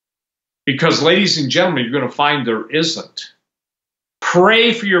 Because, ladies and gentlemen, you're going to find there isn't.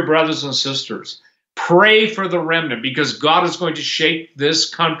 Pray for your brothers and sisters. Pray for the remnant, because God is going to shake this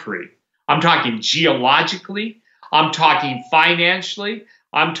country. I'm talking geologically. I'm talking financially.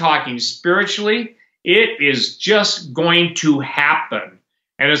 I'm talking spiritually. It is just going to happen.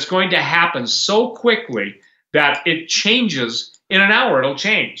 And it's going to happen so quickly that it changes in an hour. It'll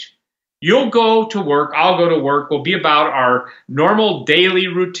change. You'll go to work. I'll go to work. We'll be about our normal daily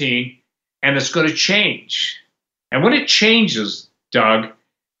routine, and it's going to change. And when it changes, Doug,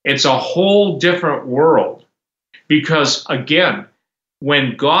 it's a whole different world. Because, again,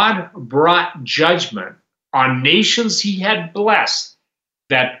 when God brought judgment on nations he had blessed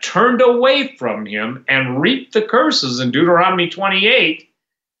that turned away from him and reaped the curses in Deuteronomy 28,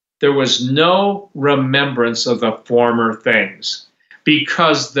 there was no remembrance of the former things,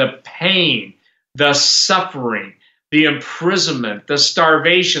 because the pain, the suffering, the imprisonment, the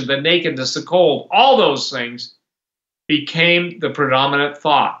starvation, the nakedness, the cold, all those things became the predominant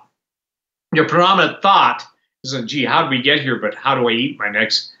thought. Your predominant thought isn't, gee, how did we get here, but how do I eat my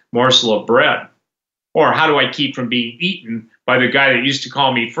next morsel of bread? Or how do I keep from being eaten by the guy that used to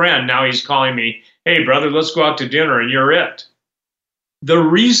call me friend? Now he's calling me, hey, brother, let's go out to dinner, and you're it. the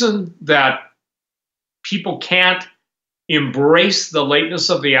reason that people can't embrace the lateness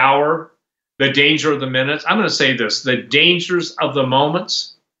of the hour, the danger of the minutes, I'm going to say this, the dangers of the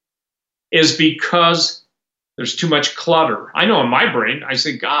moments, is because there's too much clutter. I know in my brain, I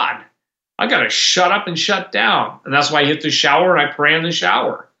say, God, I got to shut up and shut down. And that's why I hit the shower and I pray in the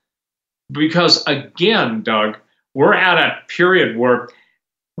shower. Because again, Doug, we're at a period where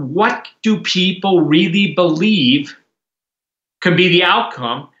what do people really believe can be the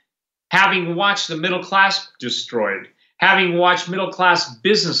outcome, having watched the middle class destroyed, having watched middle class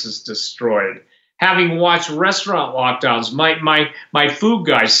businesses destroyed, having watched restaurant lockdowns. My food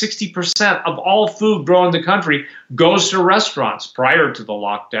guy, 60% of all food grown in the country goes to restaurants prior to the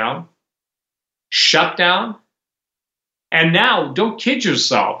lockdown, shut down. And now, don't kid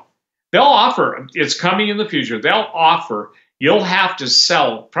yourself. They'll offer, it's coming in the future, they'll offer, you'll have to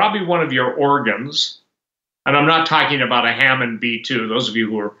sell probably one of your organs. And I'm not talking about a Hammond B2. Those of you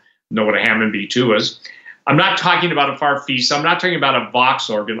who know what a Hammond B2 is. I'm not talking about a Farfisa. I'm not talking about a Vox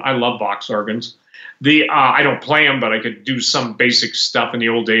organ. I love Vox organs. I don't play them, but I could do some basic stuff in the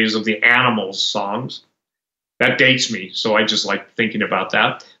old days of the Animals songs. That dates me, so I just like thinking about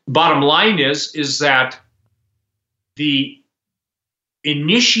that. Bottom line is that the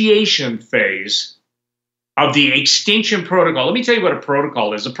initiation phase of the extinction protocol. Let me tell you what a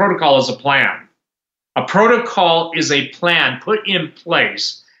protocol is. A protocol is a plan. A protocol is a plan put in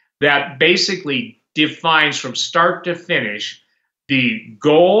place that basically defines from start to finish the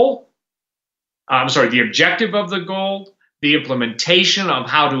goal, the objective of the goal, the implementation of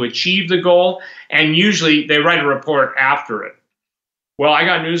how to achieve the goal, and usually they write a report after it. Well, I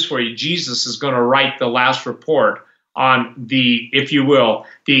got news for you. Jesus is going to write the last report on the, if you will,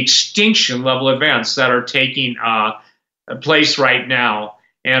 the extinction level events that are taking place right now.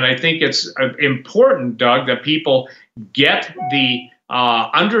 And I think it's important, Doug, that people get the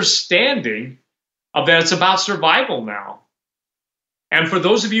understanding of that it's about survival now. And for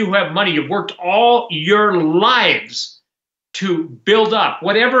those of you who have money, you've worked all your lives to build up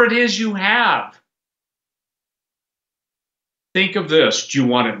whatever it is you have. Think of this. Do you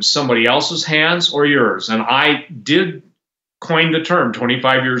want it in somebody else's hands or yours? And I did coin the term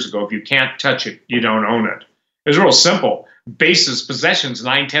 25 years ago. If you can't touch it, you don't own it. It's real simple. Basis, possessions,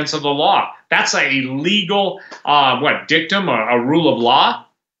 9/10 of the law. That's a legal, dictum, a rule of law?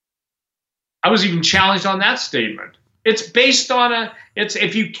 I was even challenged on that statement. It's based on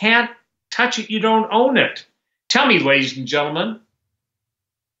if you can't touch it, you don't own it. Tell me, ladies and gentlemen,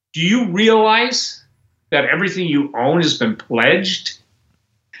 do you realize that everything you own has been pledged?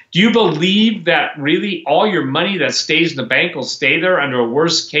 Do you believe that really all your money that stays in the bank will stay there under a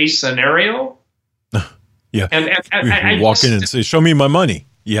worst case scenario? Yeah. And you walk in and say, "Show me my money."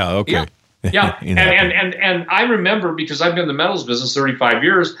 Yeah. Okay. Yeah. And I remember, because I've been in the metals business 35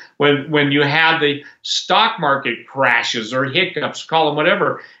 years, when you had the stock market crashes or hiccups, call them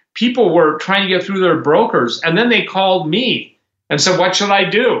whatever, people were trying to get through their brokers, and then they called me and said, "What should I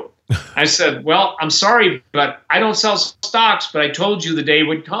do?" I said, "Well, I'm sorry, but I don't sell stocks, but I told you the day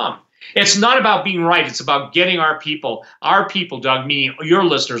would come." It's not about being right. It's about getting our people, Doug, meaning your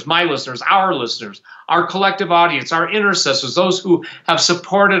listeners, my listeners, our collective audience, our intercessors, those who have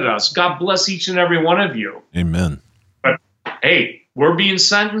supported us. God bless each and every one of you. Amen. But hey, we're being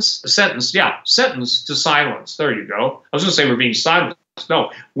sentenced to silence. There you go. I was going to say we're being silenced.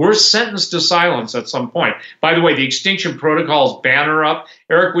 No, we're sentenced to silence at some point. By the way, the Extinction Protocol's banner up.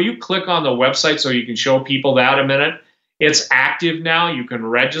 Eric, will you click on the website so you can show people that a minute? It's active now. You can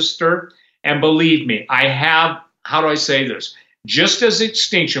register. And believe me, I have, how do I say this? Just as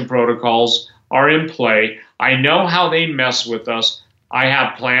extinction protocols are in play, I know how they mess with us. I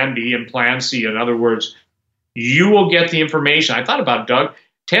have plan B and plan C. In other words, you will get the information. I thought about, Doug,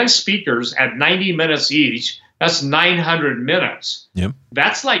 10 speakers at 90 minutes each. That's 900 minutes. Yep.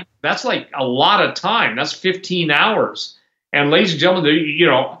 That's like a lot of time. That's 15 hours. And ladies and gentlemen,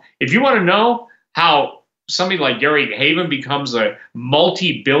 if you want to know how somebody like Gary Haven becomes a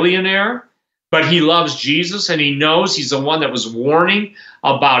multi-billionaire, but he loves Jesus and he knows he's the one that was warning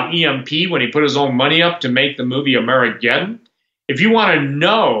about EMP when he put his own money up to make the movie Armageddon. If you want to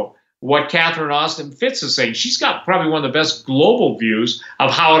know what Catherine Austin Fitts is saying, she's got probably one of the best global views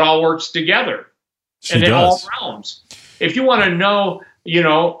of how it all works together. And in all realms. If you want to know,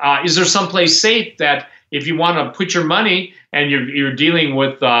 is there someplace safe that if you want to put your money and you're dealing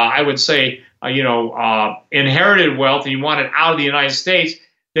with, I would say, inherited wealth and you want it out of the United States,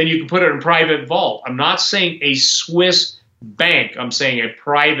 then you can put it in private vault. I'm not saying a Swiss bank. I'm saying a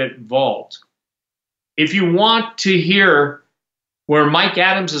private vault. If you want to hear where Mike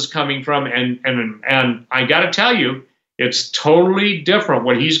Adams is coming from, and I got to tell you, It's totally different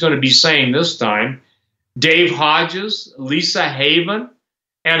what he's going to be saying this time. Dave Hodges, Lisa Haven.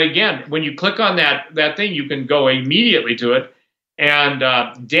 And again, when you click on that thing, you can go immediately to it. And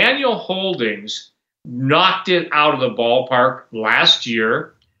Daniel Holdings knocked it out of the ballpark last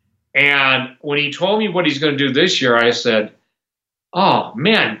year. And when he told me what he's going to do this year, I said, oh,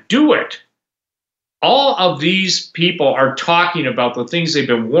 man, do it. All of these people are talking about the things they've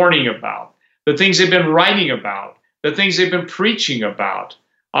been warning about, the things they've been writing about, the things they've been preaching about,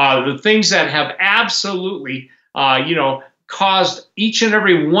 the things that have absolutely, caused each and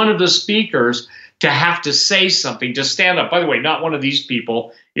every one of the speakers to have to say something, to stand up. By the way, not one of these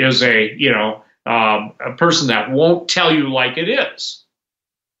people is a person that won't tell you like it is.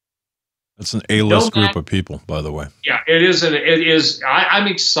 That's an A-list group of people, by the way. Yeah, it is. I'm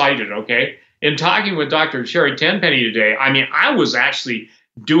excited, okay? In talking with Dr. Sherry Tenpenny today, I mean, I was actually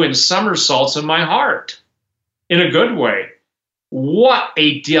doing somersaults in my heart in a good way. What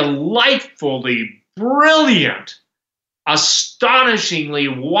a delightfully brilliant, astonishingly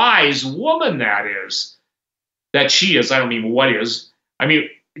wise woman that is. That she is. I don't mean what is. I mean,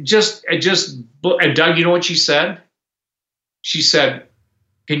 and Doug, you know what she said? She said,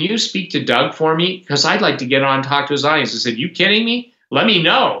 can you speak to Doug for me? Because I'd like to get on and talk to his audience. I said, you kidding me? Let me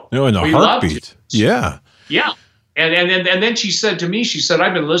know. No, in a heartbeat. Yeah. Yeah. And then she said to me, she said,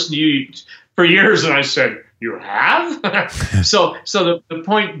 I've been listening to you for years. And I said, you have? So the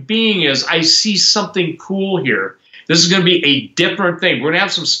point being is I see something cool here. This is going to be a different thing. We're going to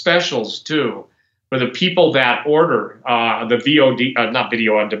have some specials too for the people that order the VOD, not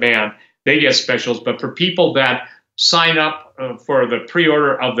video on demand. They get specials, but for people that sign up for the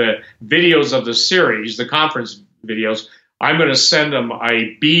pre-order of the videos of the series, the conference videos, I'm going to send them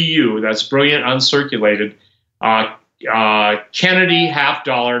a BU, that's brilliant uncirculated, Kennedy $50,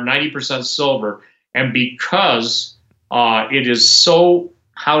 90% silver. And because it is so,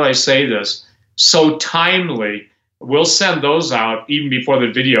 how do I say this, so timely, we'll send those out even before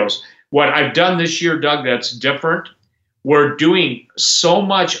the videos. What I've done this year, Doug, that's different, we're doing so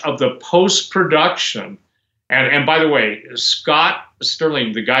much of the post-production. And by the way, Scott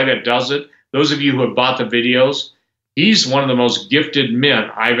Sterling, the guy that does it, those of you who have bought the videos, he's one of the most gifted men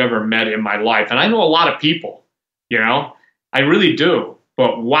I've ever met in my life. And I know a lot of people, I really do.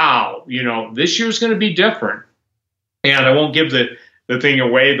 But wow, this year's going to be different. And I won't give the thing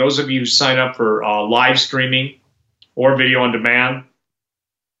away. Those of you who sign up for live streaming or video on demand,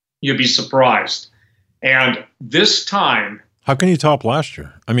 you'll be surprised. And this time, how can you top last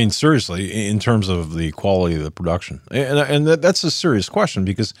year? I mean, seriously, in terms of the quality of the production. And that's a serious question,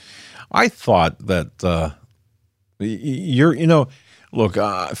 because I thought that look,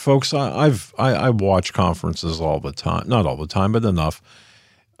 folks, I watch conferences all the time, not all the time, but enough.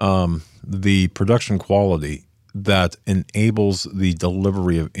 The production quality that enables the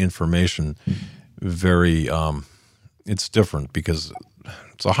delivery of information it's different, because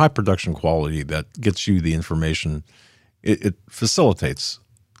it's a high production quality that gets you the information. It facilitates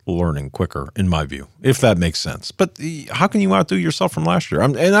learning quicker, in my view, if that makes sense. But how can you outdo yourself from last year?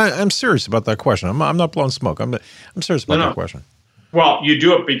 I'm serious about that question. I'm not blowing smoke. I'm serious about that question. Well, you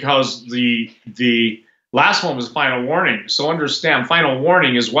do it because the last one was Final Warning. So understand, Final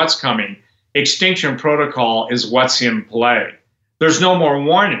Warning is what's coming. Extinction Protocol is what's in play. There's no more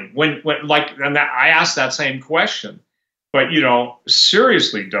warning. I asked that same question. But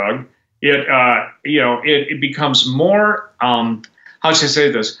seriously, Doug, it becomes more, how should I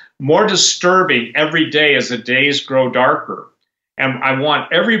say this, more disturbing every day as the days grow darker. And I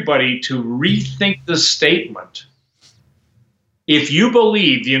want everybody to rethink this statement. If you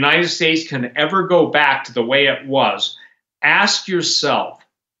believe the United States can ever go back to the way it was, ask yourself,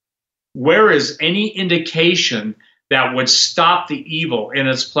 where is any indication that would stop the evil in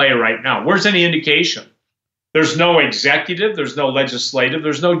its play right now? Where's any indication? There's no executive, there's no legislative,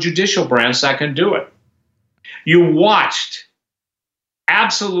 there's no judicial branch that can do it. You watched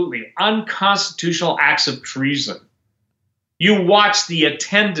absolutely unconstitutional acts of treason. You watched the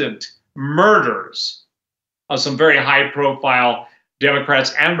attendant murders of some very high-profile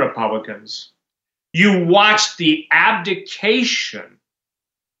Democrats and Republicans. You watched the abdication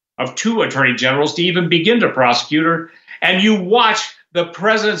of 2 attorney generals to even begin to prosecute her, and you watched the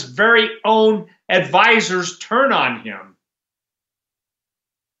president's very own advisors turn on him.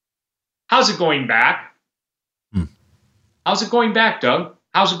 How's it going back? How's it going back, Doug?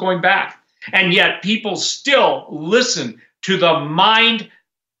 How's it going back? And yet people still listen to the mind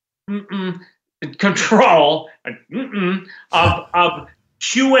control of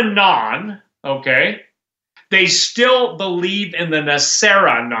QAnon, okay? They still believe in the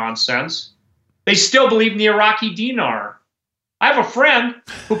NESARA nonsense. They still believe in the Iraqi dinar. I have a friend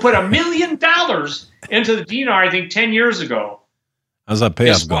who put $1 million into the dinar, I think 10 years ago. How's that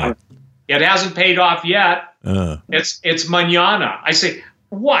payoff going? It hasn't paid off yet. It's mañana. I say,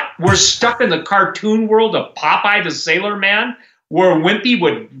 what? We're stuck in the cartoon world of Popeye the Sailor Man, where Wimpy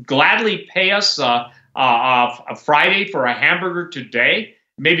would gladly pay us a Friday for a hamburger today.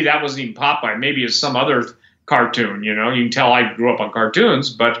 Maybe that wasn't even Popeye. Maybe it's some other cartoon. You know, you can tell I grew up on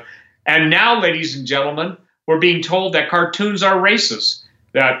cartoons. And now, ladies and gentlemen, we're being told that cartoons are racist.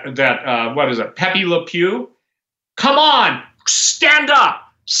 What is it? Pepe Le Pew? Come on, stand up.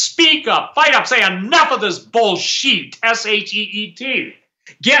 Speak up, fight up, say enough of this bullshit, S-H-E-E-T.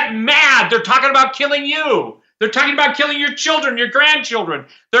 Get mad. They're talking about killing you. They're talking about killing your children, your grandchildren.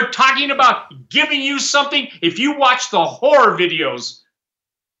 They're talking about giving you something. If you watch the horror videos,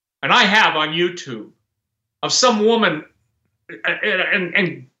 and I have on YouTube, of some woman,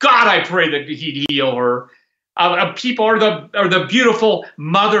 and God, I pray that he'd heal her, of people, or the beautiful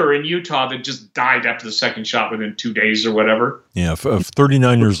mother in Utah that just died after the second shot within 2 days or whatever. Yeah,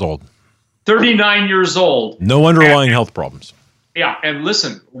 39 years old. 39 years old. No underlying health problems. Yeah, and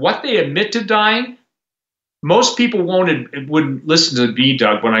listen, what they admit to dying, most people wouldn't listen to me,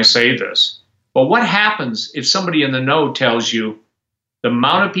 Doug, when I say this. But what happens if somebody in the know tells you the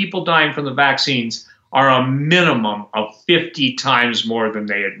amount of people dying from the vaccines are a minimum of 50 times more than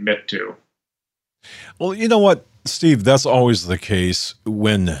they admit to? Well, you know what, Steve, that's always the case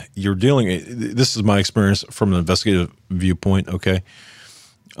when you're dealing, this is my experience from an investigative viewpoint, okay?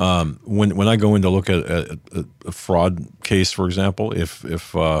 When I go in to look at a fraud case, for example,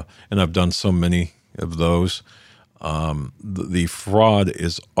 and I've done so many of those, the fraud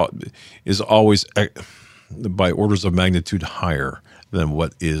is always by orders of magnitude higher than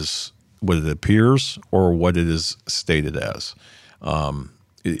what it appears or what it is stated as.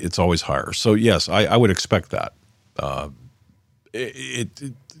 It's always higher. So yes, I would expect that.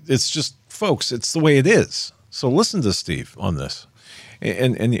 It's just, folks, it's the way it is. So listen to Steve on this,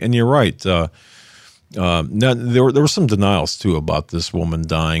 and you're right. Now there were some denials too about this woman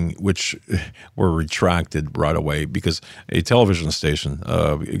dying, which were retracted right away because a television station,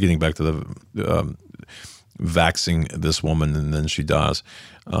 getting back to the vaxing this woman and then she dies.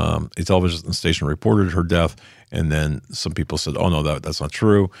 A television station reported her death, and then some people said, "Oh no, that's not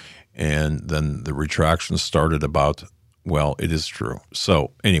true," and then the retraction started about, well, it is true.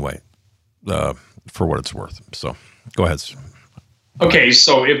 So anyway, for what it's worth. So go ahead. Okay,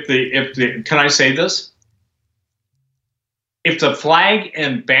 so if the can I say this? If the flag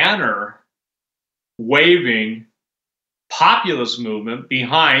and banner waving populist movement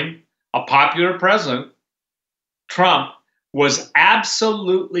behind a popular president, Trump, was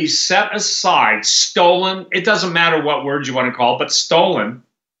absolutely set aside, stolen, it doesn't matter what words you want to call it, but stolen.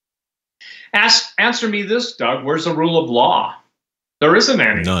 Answer me this, Doug, where's the rule of law? There isn't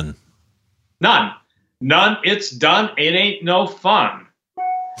any. None. It's done. It ain't no fun.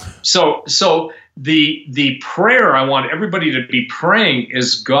 So the prayer I want everybody to be praying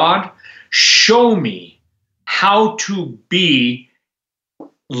is, God, show me how to be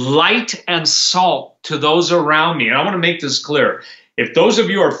light and salt to those around me. And I want to make this clear. If those of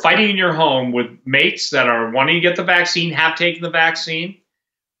you are fighting in your home with mates that are wanting to get the vaccine, have taken the vaccine,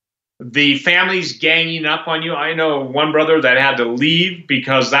 the family's ganging up on you. I know one brother that had to leave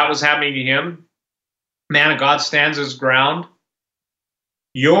because that was happening to him. Man of God stands his ground.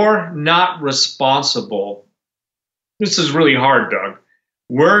 You're not responsible. This is really hard, Doug.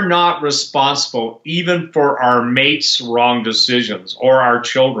 We're not responsible even for our mates' wrong decisions or our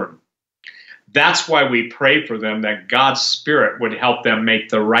children. That's why we pray for them, that God's Spirit would help them make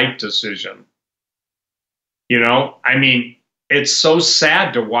the right decision. You know, I mean, it's so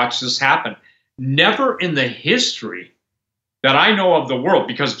sad to watch this happen. Never in the history that I know of the world,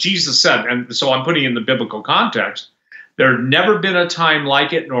 because Jesus said, and so I'm putting in the biblical context, there had never been a time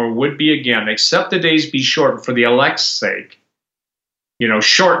like it, nor would be again, except the days be shortened for the elect's sake. You know,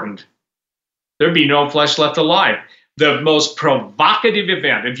 shortened. There'd be no flesh left alive. The most provocative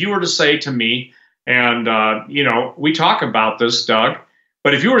event, if you were to say to me, and, you know, we talk about this, Doug,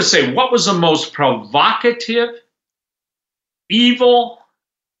 but if you were to say, what was the most provocative, evil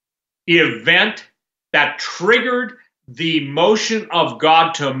event that triggered the motion of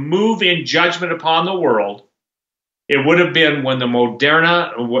God to move in judgment upon the world, it would have been when the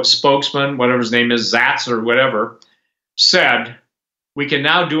Moderna spokesman, whatever his name is, Zatz or whatever, said, we can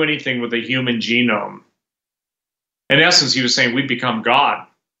now do anything with the human genome. In essence, he was saying we've become God.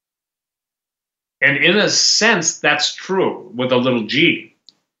 And in a sense, that's true with a little g.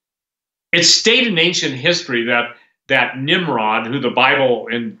 It's stated in ancient history that that Nimrod, who the Bible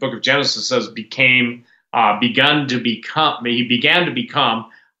in the book of Genesis says he began to become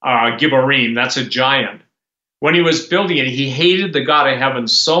Gibborim, that's a giant. When he was building it, he hated the God of heaven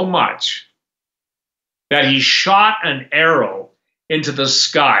so much that he shot an arrow into the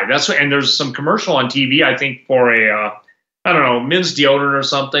sky. That's what, and there's some commercial on TV, I think, for a, I don't know, men's deodorant or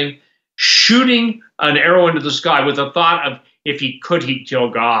something, shooting an arrow into the sky with the thought of, if he could, he'd kill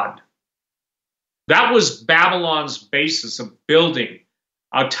God. That was Babylon's basis of building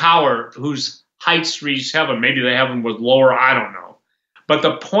a tower whose heights reached heaven. Maybe the heaven was lower, I don't know. But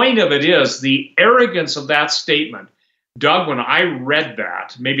the point of it is the arrogance of that statement. Doug, when I read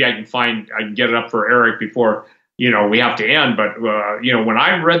that, maybe I can get it up for Eric before, we have to end. But, when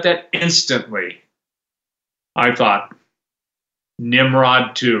I read that instantly, I thought,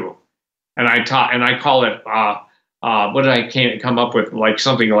 Nimrod too. And I call it, what did I come up with? Like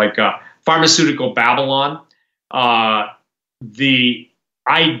something like pharmaceutical Babylon. The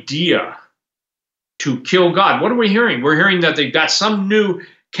idea to kill God. What are we hearing? We're hearing that they've got some new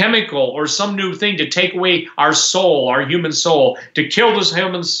chemical or some new thing to take away our soul, our human soul, to kill this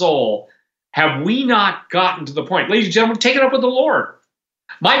human soul. Have we not gotten to the point? Ladies and gentlemen, take it up with the Lord.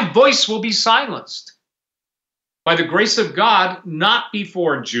 My voice will be silenced. By the grace of God, not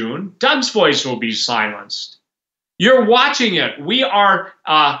before June, Doug's voice will be silenced. You're watching it. We are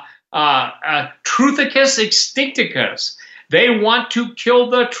truthicus extincticus. They want to kill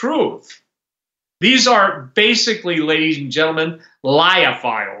the truth. These are basically, ladies and gentlemen,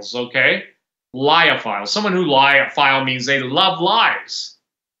 liophiles, okay? Liophiles. Someone who liophile means they love lies.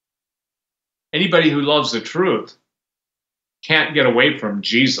 Anybody who loves the truth can't get away from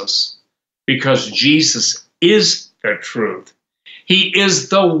Jesus, because Jesus is the truth. He is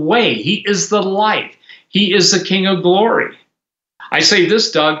the way. He is the light. He is the King of glory. I say this,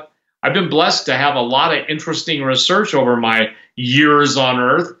 Doug, I've been blessed to have a lot of interesting research over my years on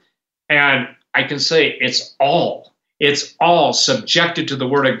earth, and I can say it's all subjected to the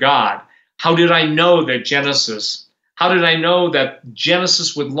Word of God. How did I know that Genesis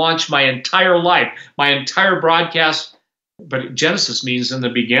would launch my entire life, my entire broadcast? But Genesis means in the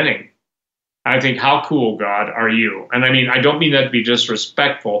beginning. I think, how cool, God, are you? And I mean, I don't mean that to be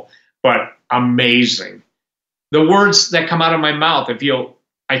disrespectful, but amazing. The words that come out of my mouth, I feel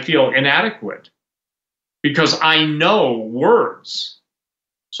inadequate because I know words.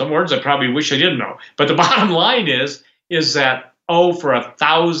 Some words I probably wish I didn't know. But the bottom line is that, for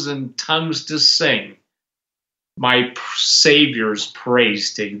 1,000 tongues to sing my Savior's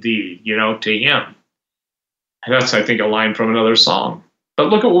praise to thee, to him. And that's, I think, a line from another song. But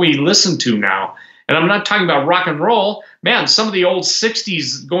look at what we listen to now. And I'm not talking about rock and roll. Man, some of the old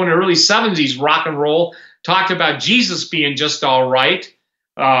 60s, going to early 70s rock and roll talked about Jesus being just all right,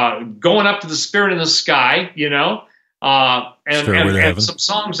 going up to the Spirit in the sky, and some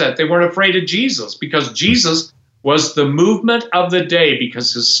songs that they weren't afraid of Jesus, because Jesus was the movement of the day,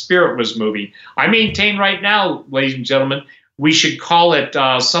 because his Spirit was moving. I maintain right now, ladies and gentlemen, we should call it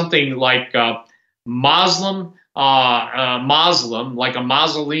something like Muslim, like a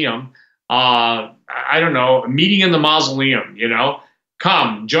mausoleum. I don't know, a meeting in the mausoleum,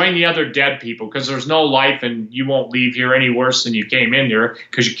 Come, join the other dead people, because there's no life and you won't leave here any worse than you came in here,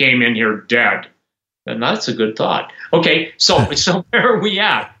 because you came in here dead. And that's a good thought. Okay, so where are we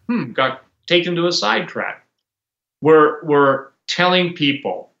at? Got taken to a sidetrack. We're telling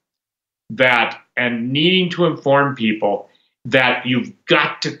people that, and needing to inform people that you've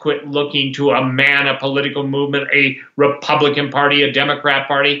got to quit looking to a man, a political movement, a Republican Party, a Democrat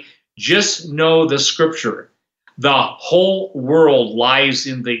Party. Just know the scripture. The whole world lies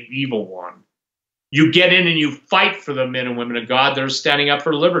in the evil one. You get in and you fight for the men and women of God that are standing up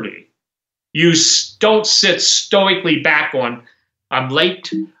for liberty. You don't sit stoically back on, I'm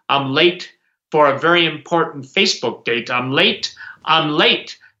late for a very important Facebook date. I'm late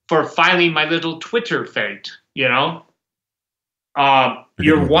for filing my little Twitter fate, You're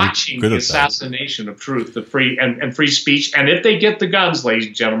watching the assassination of truth, the free and free speech. And if they get the guns, ladies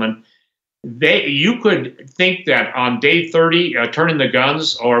and gentlemen, you could think that on day 30, turn in the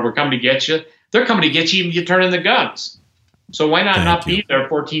guns, or we're coming to get you. They're coming to get you even if you turn in the guns. So why not be there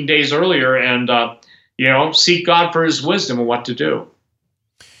 14 days earlier and, seek God for his wisdom on what to do?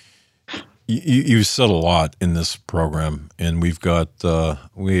 You said a lot in this program, and we've got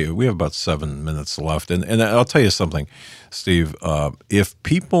we have about 7 minutes left. And I'll tell you something, Steve. If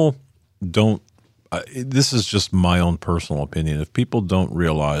people don't, this is just my own personal opinion. If people don't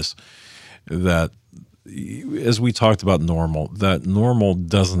realize that, as we talked about normal, that normal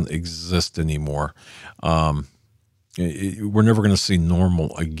doesn't exist anymore. we're never going to see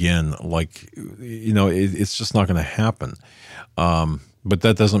normal again. Like, it's just not going to happen. But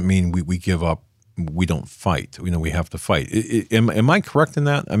that doesn't mean we give up. We don't fight. We have to fight. Am I correct in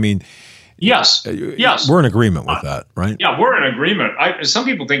that? I mean, yes. Yes. We're in agreement with that, right? Yeah, we're in agreement. Some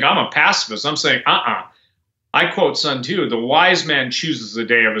people think I'm a pacifist. I'm saying, I quote Sun Tzu, the wise man chooses the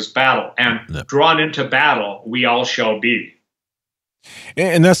day of his battle, and drawn into battle, we all shall be.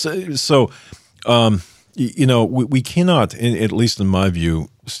 And that's so, we cannot, at least in my view,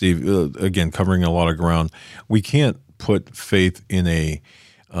 Steve, again, covering a lot of ground, we can't put faith in a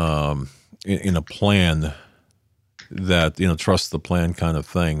plan that, trust the plan kind of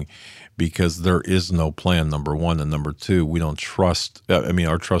thing, because there is no plan, number one. And number two, we don't trust.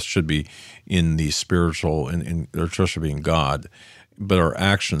 Our trust should be in the spiritual, and our trust should be in God, but our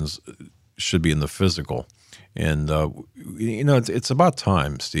actions should be in the physical. And, it's about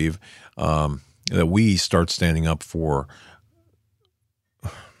time, Steve, that we start standing up for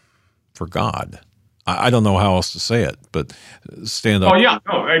God. I don't know how else to say it, but stand up. Oh, yeah.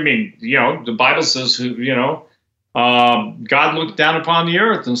 No, the Bible says, God looked down upon the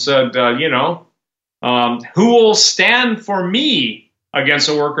earth and said, who will stand for me against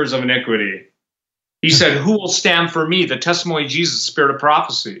the workers of iniquity? He said, who will stand for me? The testimony of Jesus, the spirit of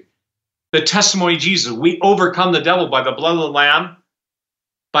prophecy. The testimony of Jesus. We overcome the devil by the blood of the Lamb.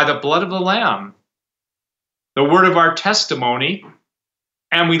 By the blood of the Lamb. The word of our testimony.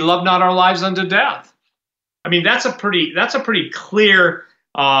 And we love not our lives unto death. That's a pretty clear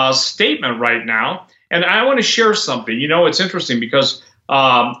statement right now. And I want to share something. It's interesting because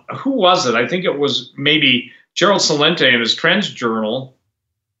who was it? I think it was maybe Gerald Celente in his Trends Journal.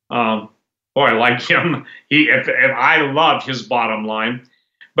 Boy, I like him. I loved his bottom line.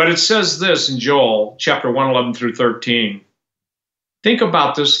 But it says this in Joel chapter 1:11 through 13. Think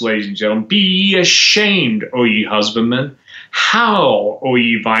about this, ladies and gentlemen. Be ye ashamed, O ye husbandmen. Howl, O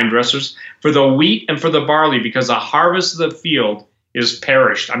ye vine dressers, for the wheat and for the barley, because the harvest of the field is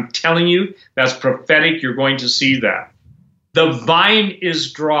perished. I'm telling you, that's prophetic. You're going to see that. The vine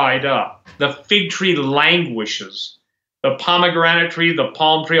is dried up. The fig tree languishes. The pomegranate tree, the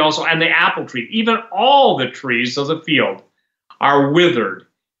palm tree also, and the apple tree, even all the trees of the field are withered,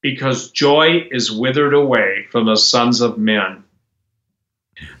 because joy is withered away from the sons of men.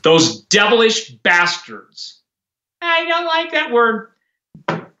 Those devilish bastards. I don't like that word.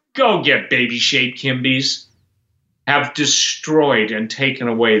 Go get baby-shaped Kimbies. Have destroyed and taken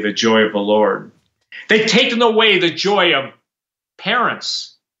away the joy of the Lord. They've taken away the joy of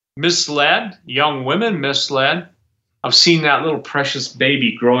parents misled, young women misled. I've seen that little precious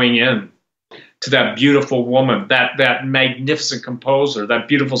baby growing in to that beautiful woman, that magnificent composer, that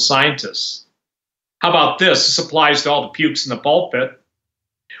beautiful scientist. How about this? This applies to all the pukes in the pulpit.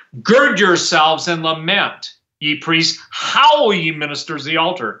 Gird yourselves and lament, ye priests, howl, ye ministers of the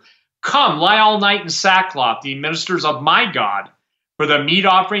altar. Come, lie all night in sackcloth, ye ministers of my God, for the meat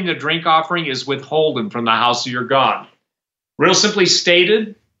offering, the drink offering is withholden from the house of your God. Real simply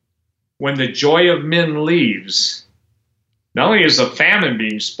stated, when the joy of men leaves, not only is a famine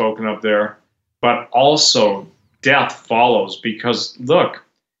being spoken of there, but also death follows. Because look,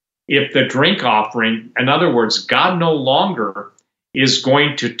 if the drink offering, in other words, God no longer is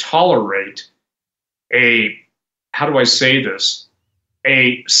going to tolerate a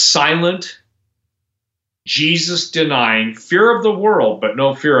silent, Jesus-denying fear of the world, but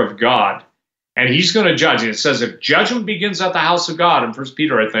no fear of God. And he's going to judge. And it says if judgment begins at the house of God, in 1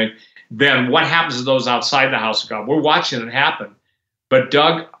 Peter, I think, then what happens to those outside the house of God? We're watching it happen. But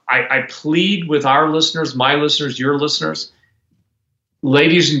Doug, I plead with our listeners, my listeners, your listeners,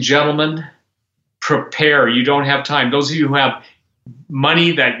 ladies and gentlemen, prepare. You don't have time. Those of you who have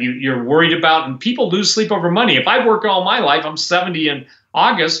money that you're worried about, and people lose sleep over money. If I work all my life, I'm 70 in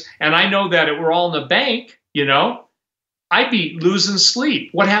August, and I know that we're all in the bank, I'd be losing sleep.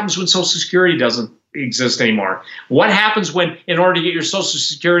 What happens when Social Security doesn't exist anymore? What happens when, in order to get your Social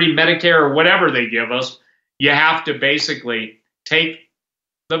Security, Medicare, or whatever they give us, you have to basically take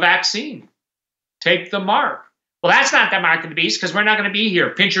the vaccine, take the mark? Well, that's not the mark of the beast, because we're not going to be here.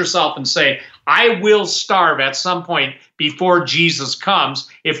 Pinch yourself and say, I will starve at some point before Jesus comes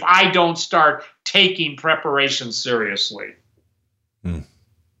if I don't start taking preparation seriously.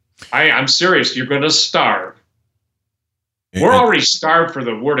 I'm serious. You're going to starve. We're already starved for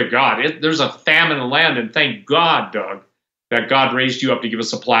the word of God. There's a famine in the land, and thank God, Doug, that God raised you up to give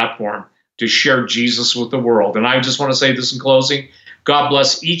us a platform to share Jesus with the world. And I just want to say this in closing. God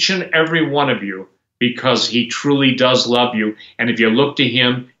bless each and every one of you, because he truly does love you. And if you look to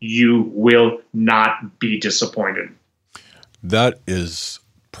him, you will not be disappointed. That is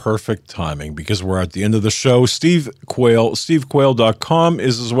perfect timing because we're at the end of the show. Steve Quayle, stevequayle.com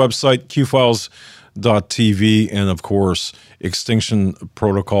is his website, qfiles.tv, and of course, Extinction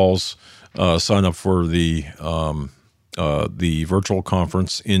Protocols. Sign up for the virtual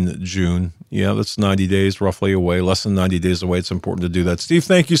conference in June. Yeah, that's 90 days roughly away, less than 90 days away. It's important to do that. Steve,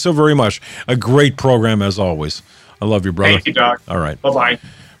 thank you so very much. A great program as always. I love you, brother. Thank you, Doc. All right. Bye-bye.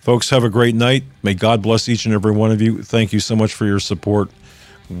 Folks, have a great night. May God bless each and every one of you. Thank you so much for your support.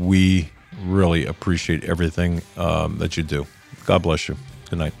 We really appreciate everything that you do. God bless you.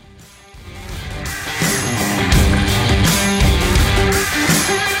 Good night.